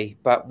nervy,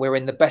 but we're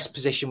in the best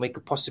position we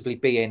could possibly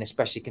be in,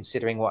 especially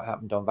considering what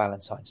happened on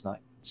Valentine's night.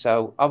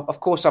 So, of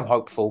course, I'm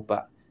hopeful,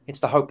 but it's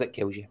the hope that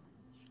kills you.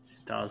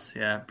 It does,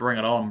 yeah. Bring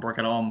it on.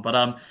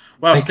 But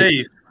well,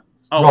 Steve.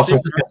 Ross,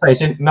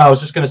 I was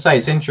just going to say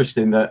it's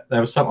interesting that there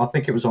was something. I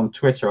think it was on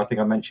Twitter. I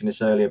think I mentioned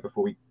this earlier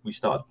before we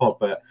started the pod,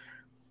 but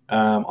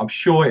I'm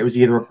sure it was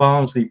either a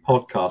Barnsley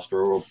podcaster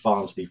or a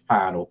Barnsley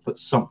fan or put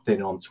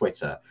something on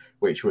Twitter,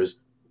 which was,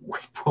 we'd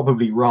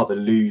probably rather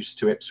lose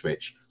to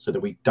Ipswich so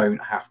that we don't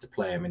have to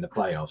play them in the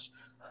playoffs.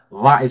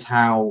 That is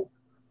how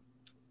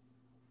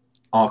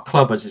our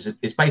club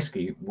is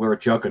basically, we're a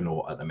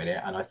juggernaut at the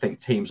minute, and I think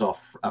teams are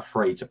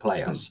afraid to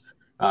play us.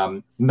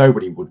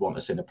 Nobody would want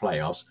us in the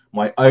playoffs.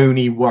 My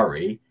only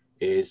worry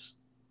is,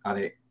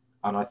 and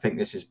I think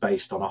this is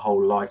based on a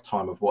whole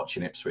lifetime of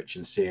watching Ipswich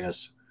and seeing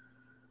us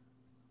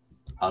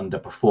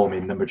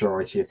underperforming the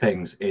majority of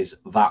things, is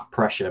that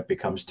pressure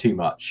becomes too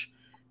much.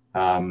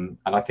 And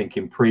I think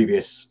in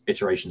previous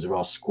iterations of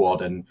our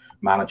squad and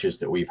managers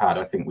that we've had,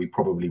 I think we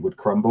probably would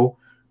crumble.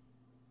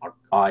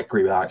 I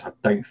agree with Alex. I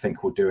don't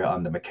think we'll do it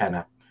under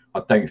McKenna.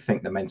 I don't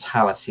think the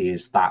mentality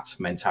is that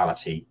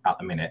mentality at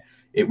the minute.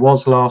 It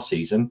was last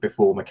season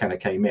before McKenna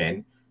came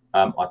in.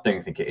 I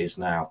don't think it is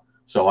now.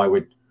 So I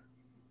would,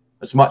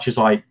 as much as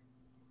I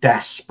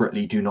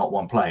desperately do not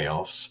want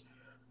playoffs,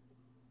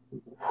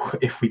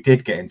 if we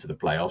did get into the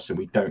playoffs and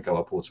we don't go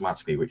up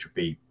automatically, which would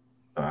be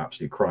an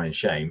absolute crying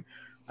shame,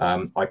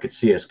 I could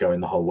see us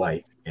going the whole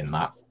way in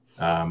that,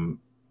 and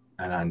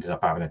ended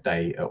up having a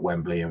day at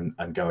Wembley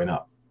and going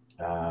up,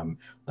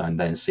 and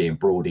then seeing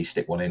Brody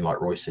stick one in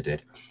like Royce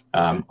did.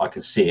 I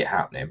could see it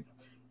happening,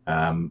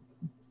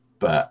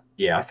 but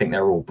yeah, I think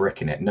they're all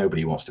bricking it.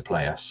 Nobody wants to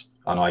play us,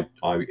 and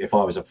if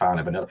I was a fan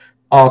of another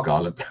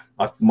Argyle,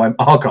 my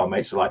Argyle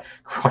mates are like,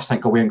 Christ,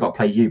 thank God we ain't got to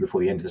play you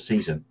before the end of the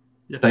season.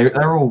 Yeah.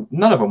 They're all,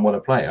 none of them want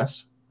to play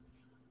us,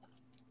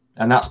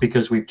 and that's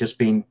because we've just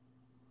been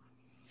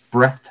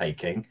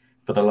breathtaking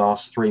for the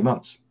last 3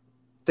 months.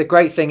 The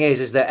great thing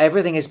is that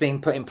everything is being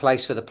put in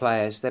place for the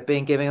players. They're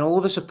being given all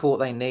the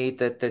support they need,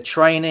 the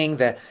training,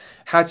 the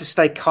how to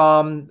stay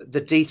calm, the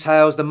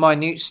details, the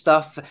minute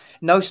stuff.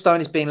 No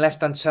stone is being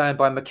left unturned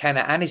by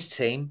McKenna and his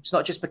team. It's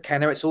not just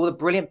McKenna, it's all the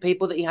brilliant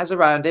people that he has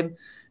around him.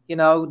 You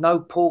know,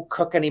 no Paul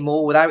Cook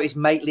anymore without his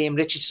mate Liam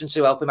Richardson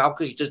to help him out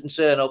because he doesn't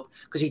turn up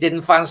because he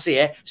didn't fancy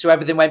it. So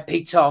everything went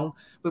Pete-tong.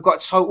 We've got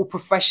total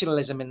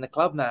professionalism in the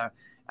club now.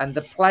 And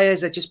the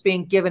players are just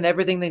being given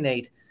everything they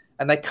need.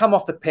 And they come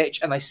off the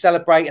pitch and they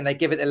celebrate and they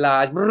give it the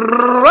lad.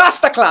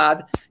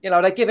 Rastaclad! You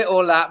know, they give it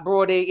all that.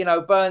 Brody, you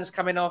know, Burns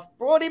coming off.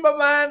 Brody, my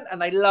man.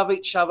 And they love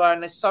each other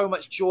and there's so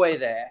much joy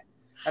there.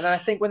 And then I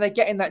think when they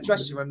get in that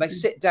dressing room, they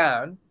sit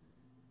down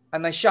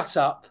and they shut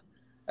up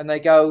and they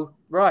go,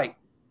 right,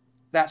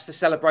 that's the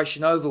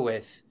celebration over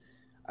with.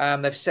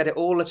 They've said it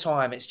all the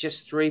time. It's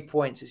just 3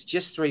 points. It's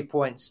just 3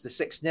 points. The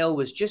 6-0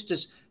 was just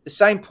as the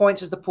same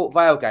points as the Port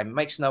Vale game. It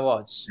makes no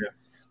odds. Yeah.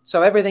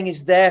 So everything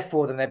is there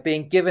for them. They're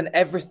being given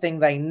everything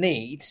they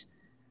need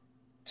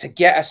to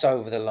get us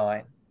over the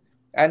line.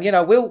 And, you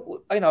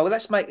know,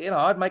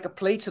 I'd make a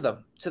plea to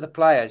them, to the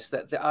players,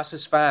 that us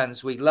as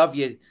fans, we love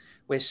you.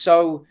 We're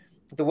so,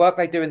 the work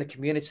they do in the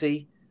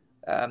community,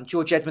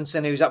 George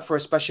Edmondson, who's up for a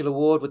special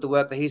award with the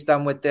work that he's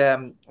done with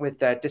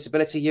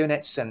disability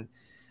units and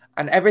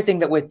everything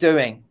that we're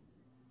doing.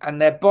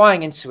 And they're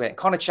buying into it.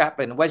 Connor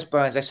Chaplin, Wes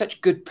Burns, they're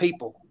such good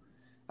people.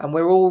 And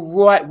we're all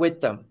right with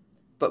them.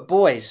 But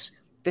boys,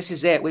 this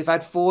is it. We've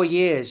had 4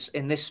 years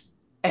in this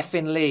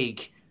effing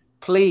league.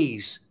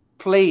 Please,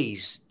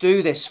 please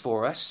do this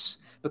for us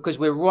because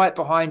we're right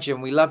behind you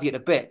and we love you to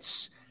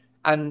bits.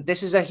 And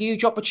this is a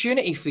huge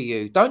opportunity for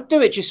you. Don't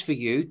do it just for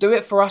you. Do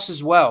it for us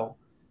as well.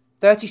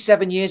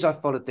 37 years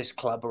I've followed this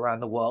club around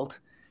the world.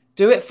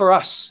 Do it for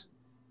us,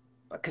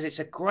 because it's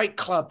a great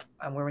club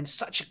and we're in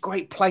such a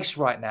great place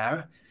right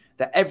now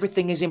that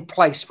everything is in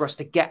place for us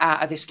to get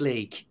out of this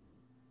league.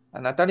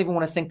 And I don't even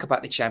want to think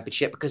about the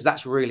championship, because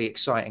that's really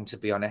exciting, to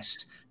be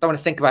honest. Don't want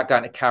to think about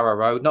going to Carrow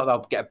Road. Not that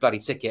I'll get a bloody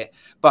ticket,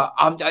 but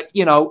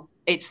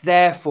it's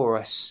there for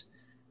us.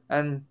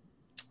 And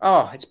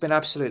it's been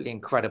absolutely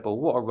incredible.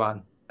 What a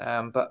run.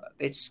 But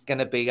it's going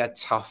to be a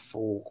tough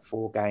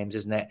four games,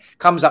 isn't it?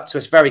 Comes up to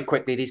us very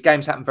quickly. These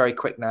games happen very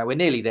quick now. We're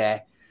nearly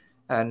there,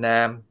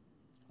 and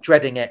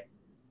dreading it,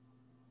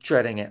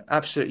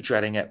 absolutely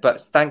dreading it.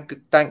 But thank,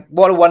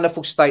 what a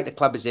wonderful state the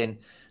club is in.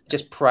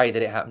 Just pray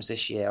that it happens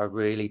this year. I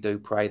really do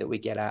pray that we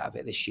get out of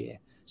it this year,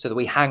 so that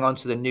we hang on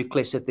to the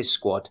nucleus of this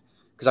squad,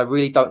 because I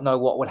really don't know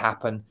what would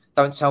happen.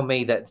 Don't tell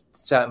me that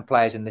certain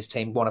players in this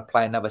team want to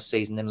play another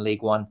season in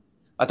League One.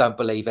 I don't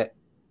believe it.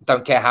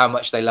 Don't care how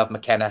much they love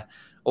McKenna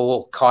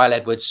or Kyle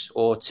Edwards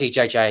or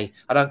TJJ.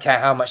 I don't care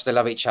how much they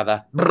love each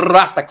other.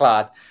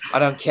 Brastaclad. I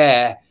don't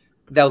care.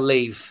 They'll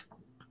leave.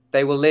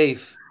 They will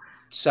leave.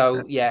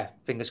 So, yeah,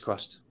 fingers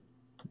crossed.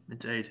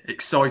 Indeed.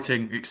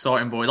 Exciting,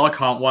 boys. I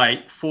can't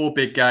wait. 4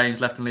 big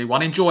games left in League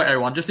One. Enjoy it,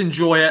 everyone. Just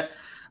enjoy it.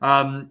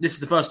 This is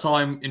the first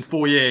time in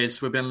 4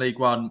 years we've been in League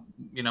One.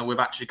 We've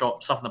actually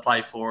got something to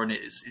play for, and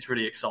it's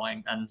really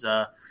exciting. And,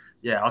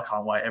 I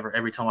can't wait.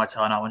 Every time I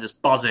turn up, I'm just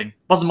buzzing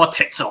my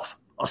tits off.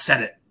 I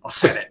said it.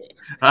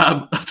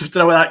 I don't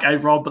know where that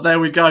came from, but there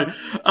we go.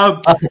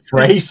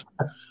 Phrase.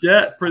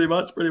 Yeah, pretty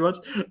much.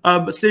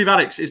 But Steve,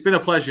 Alex, it's been a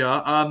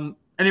pleasure.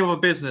 Any other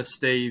business,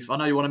 Steve? I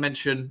know you want to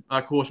mention,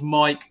 of course,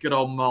 Mike, good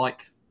old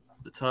Mike,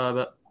 the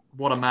Turbot.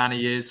 What a man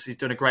he is. He's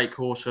doing a great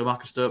course for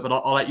Marcus Stewart, but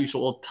I'll let you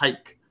sort of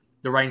take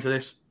the reins of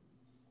this.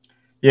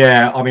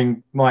 Yeah, I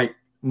mean, Mike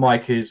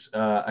is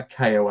a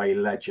KOA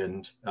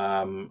legend.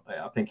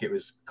 I think it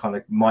was kind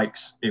of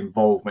Mike's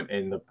involvement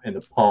in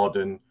the pod,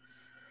 and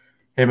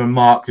him and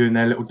Mark doing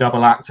their little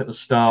double act at the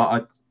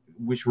start,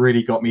 which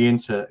really got me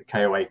into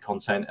KOA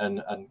content,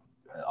 and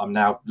I'm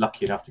now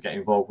lucky enough to get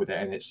involved with it,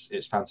 and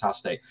it's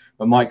fantastic.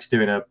 But Mike's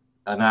doing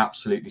an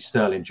absolutely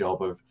sterling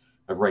job of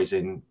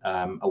raising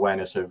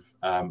awareness of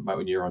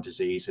motor neuron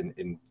disease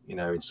in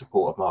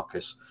support of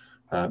Marcus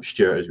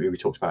Stewart, as we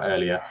talked about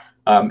earlier.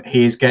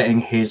 He is getting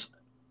his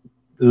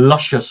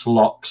luscious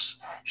locks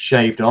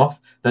shaved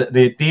off.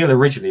 The deal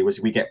originally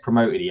was we get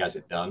promoted, he has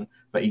it done,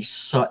 but he's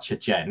such a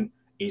gent,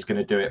 he's going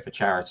to do it for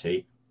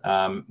charity.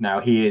 Now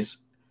he is,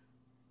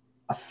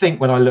 I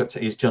think when I looked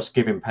at his Just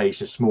Giving page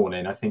this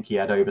morning, I think he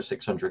had over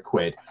 600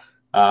 quid,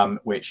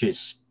 which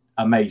is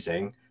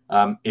amazing.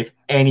 If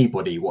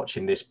anybody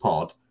watching this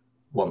pod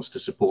wants to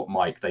support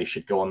Mike, they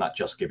should go on that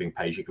Just Giving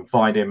page. You can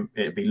find him.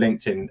 It'll be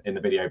linked in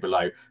the video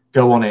below.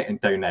 Go on it and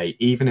donate,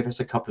 even if it's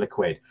a couple of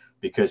quid,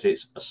 because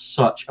it's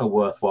such a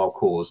worthwhile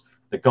cause.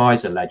 The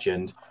guy's a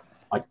legend.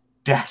 I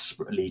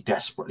desperately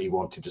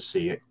wanted to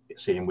see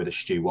him with a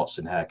Stu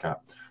Watson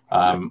haircut.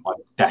 I'm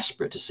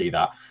desperate to see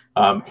that.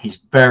 He's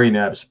very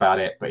nervous about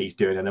it, but he's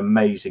doing an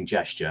amazing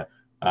gesture.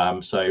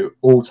 So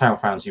all town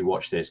fans who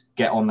watch this,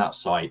 get on that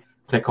site,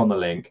 click on the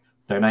link,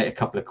 donate a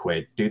couple of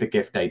quid, do the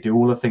gift day, do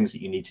all the things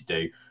that you need to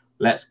do.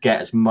 Let's get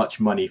as much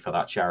money for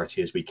that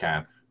charity as we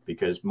can,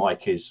 because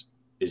Mike is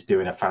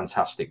doing a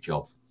fantastic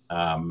job.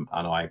 And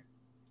I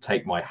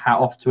take my hat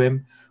off to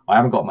him. I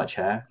haven't got much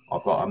hair.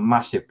 I've got a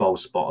massive bald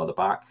spot at the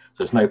back, so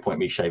there's no point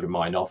me shaving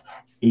mine off.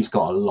 He's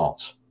got a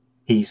lot.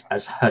 He's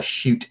as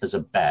hirsute as a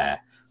bear.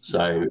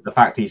 So the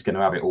fact he's going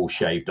to have it all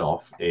shaved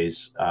off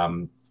is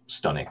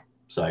stunning.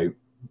 So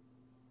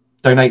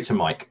donate to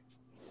Mike.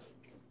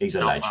 He's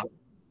a legend.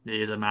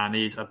 He is a man.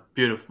 He's a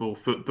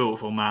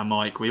beautiful man,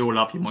 Mike. We all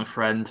love you, my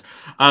friend.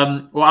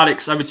 Well,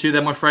 Alex, over to you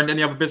then, my friend.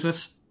 Any other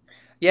business?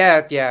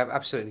 Yeah,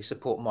 absolutely.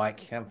 Support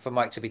Mike. For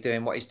Mike to be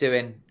doing what he's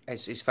doing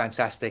is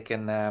fantastic.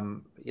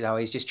 And,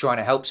 he's just trying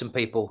to help some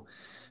people,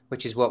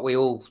 which is what we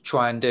all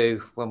try and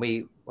do when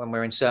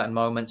we're in certain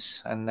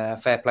moments. And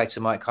fair play to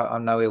Mike. I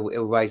know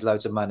he'll raise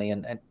loads of money,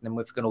 and if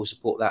we can all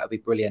support that, it'd be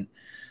brilliant.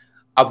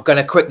 I'm going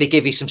to quickly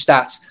give you some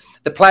stats.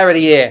 The player of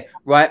the year,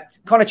 right?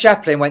 Connor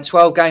Chaplin went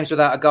 12 games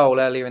without a goal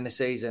earlier in the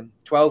season.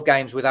 12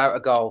 games without a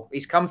goal.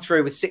 He's come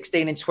through with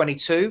 16 in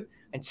 22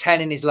 and 10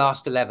 in his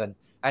last 11.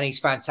 And he's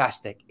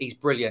fantastic. He's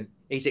brilliant.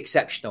 He's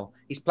exceptional.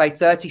 He's played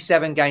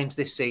 37 games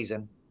this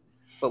season.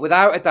 But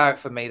without a doubt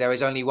for me, there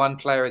is only one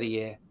player of the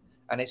year.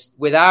 And it's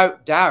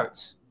without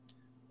doubt,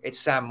 it's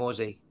Sam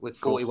Morsey with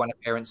 41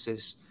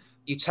 appearances.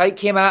 You take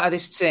him out of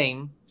this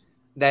team,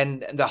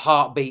 then the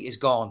heartbeat is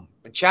gone.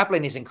 But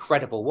Chaplin is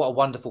incredible. What a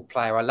wonderful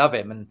player. I love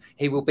him, and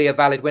he will be a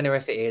valid winner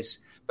if it is.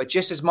 But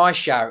just as my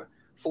shout,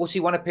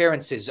 41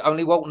 appearances.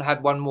 Only Walton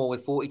had one more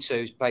with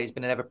 42. He's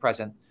been ever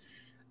present.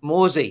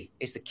 Morsey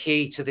is the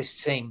key to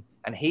this team,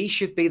 and he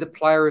should be the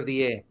player of the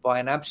year by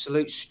an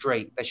absolute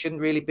streak. There shouldn't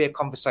really be a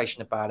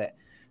conversation about it.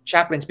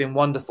 Chaplin's been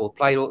wonderful.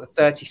 Played all the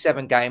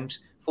 37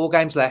 games, 4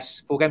 games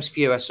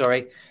fewer,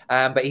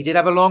 but he did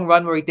have a long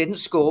run where he didn't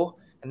score,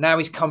 and now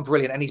he's come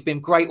brilliant, and he's been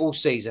great all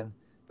season.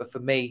 But for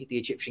me, the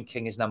Egyptian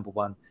King is number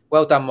one.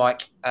 Well done,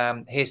 Mike.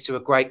 Here's to a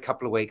great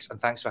couple of weeks,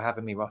 and thanks for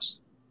having me, Ross.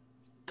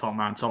 Top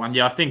man.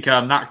 Yeah, I think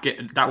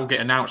that will get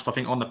announced, I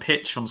think, on the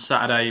pitch on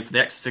Saturday for the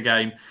Exeter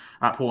game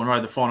at Portland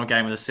Road, the final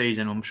game of the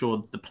season. I'm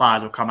sure the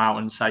players will come out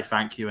and say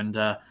thank you, and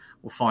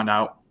we'll find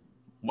out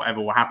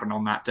whatever will happen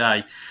on that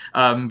day.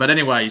 But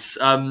anyways,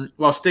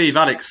 well, Steve,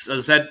 Alex,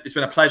 as I said, it's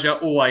been a pleasure.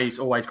 Always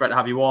great to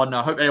have you on.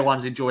 I hope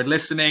everyone's enjoyed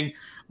listening.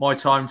 My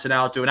time to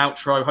now do an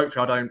outro.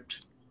 Hopefully I don't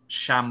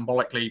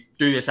shambolically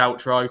do this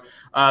outro.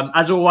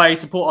 As always,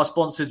 support our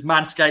sponsors,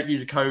 Manscaped.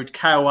 Use the code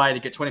KOA to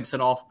get 20%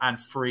 off and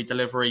free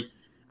delivery.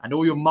 And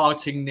all your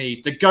marketing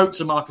needs. The goats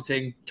of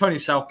marketing, Tony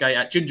Southgate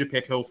at Ginger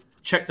Pickle.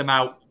 Check them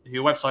out. If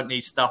your website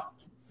needs stuff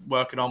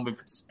working on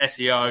with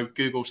SEO,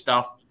 Google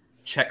stuff,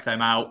 check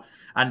them out.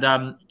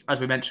 And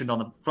as we mentioned on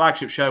the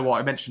flagship show,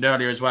 what I mentioned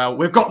earlier as well,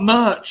 we've got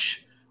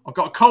merch. I've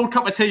got a cold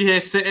cup of tea here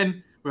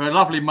sitting with a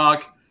lovely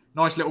mug.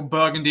 Nice little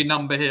burgundy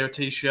number here, a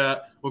T-shirt.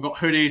 We've got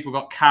hoodies, we've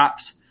got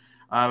caps,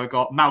 we've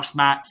got mouse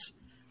mats,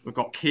 we've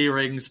got key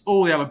rings,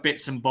 all the other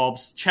bits and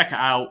bobs. Check it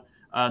out.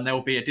 There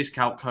will be a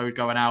discount code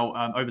going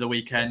out over the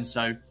weekend.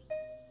 So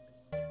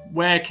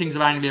wear Kings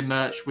of Anglia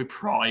merch with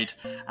pride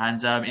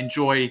and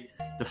enjoy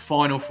the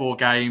final 4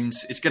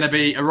 games. It's going to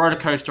be a roller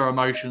coaster of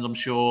emotions, I'm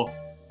sure.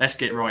 Let's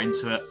get right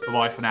into it.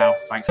 Bye for now.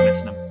 Thanks for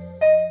listening.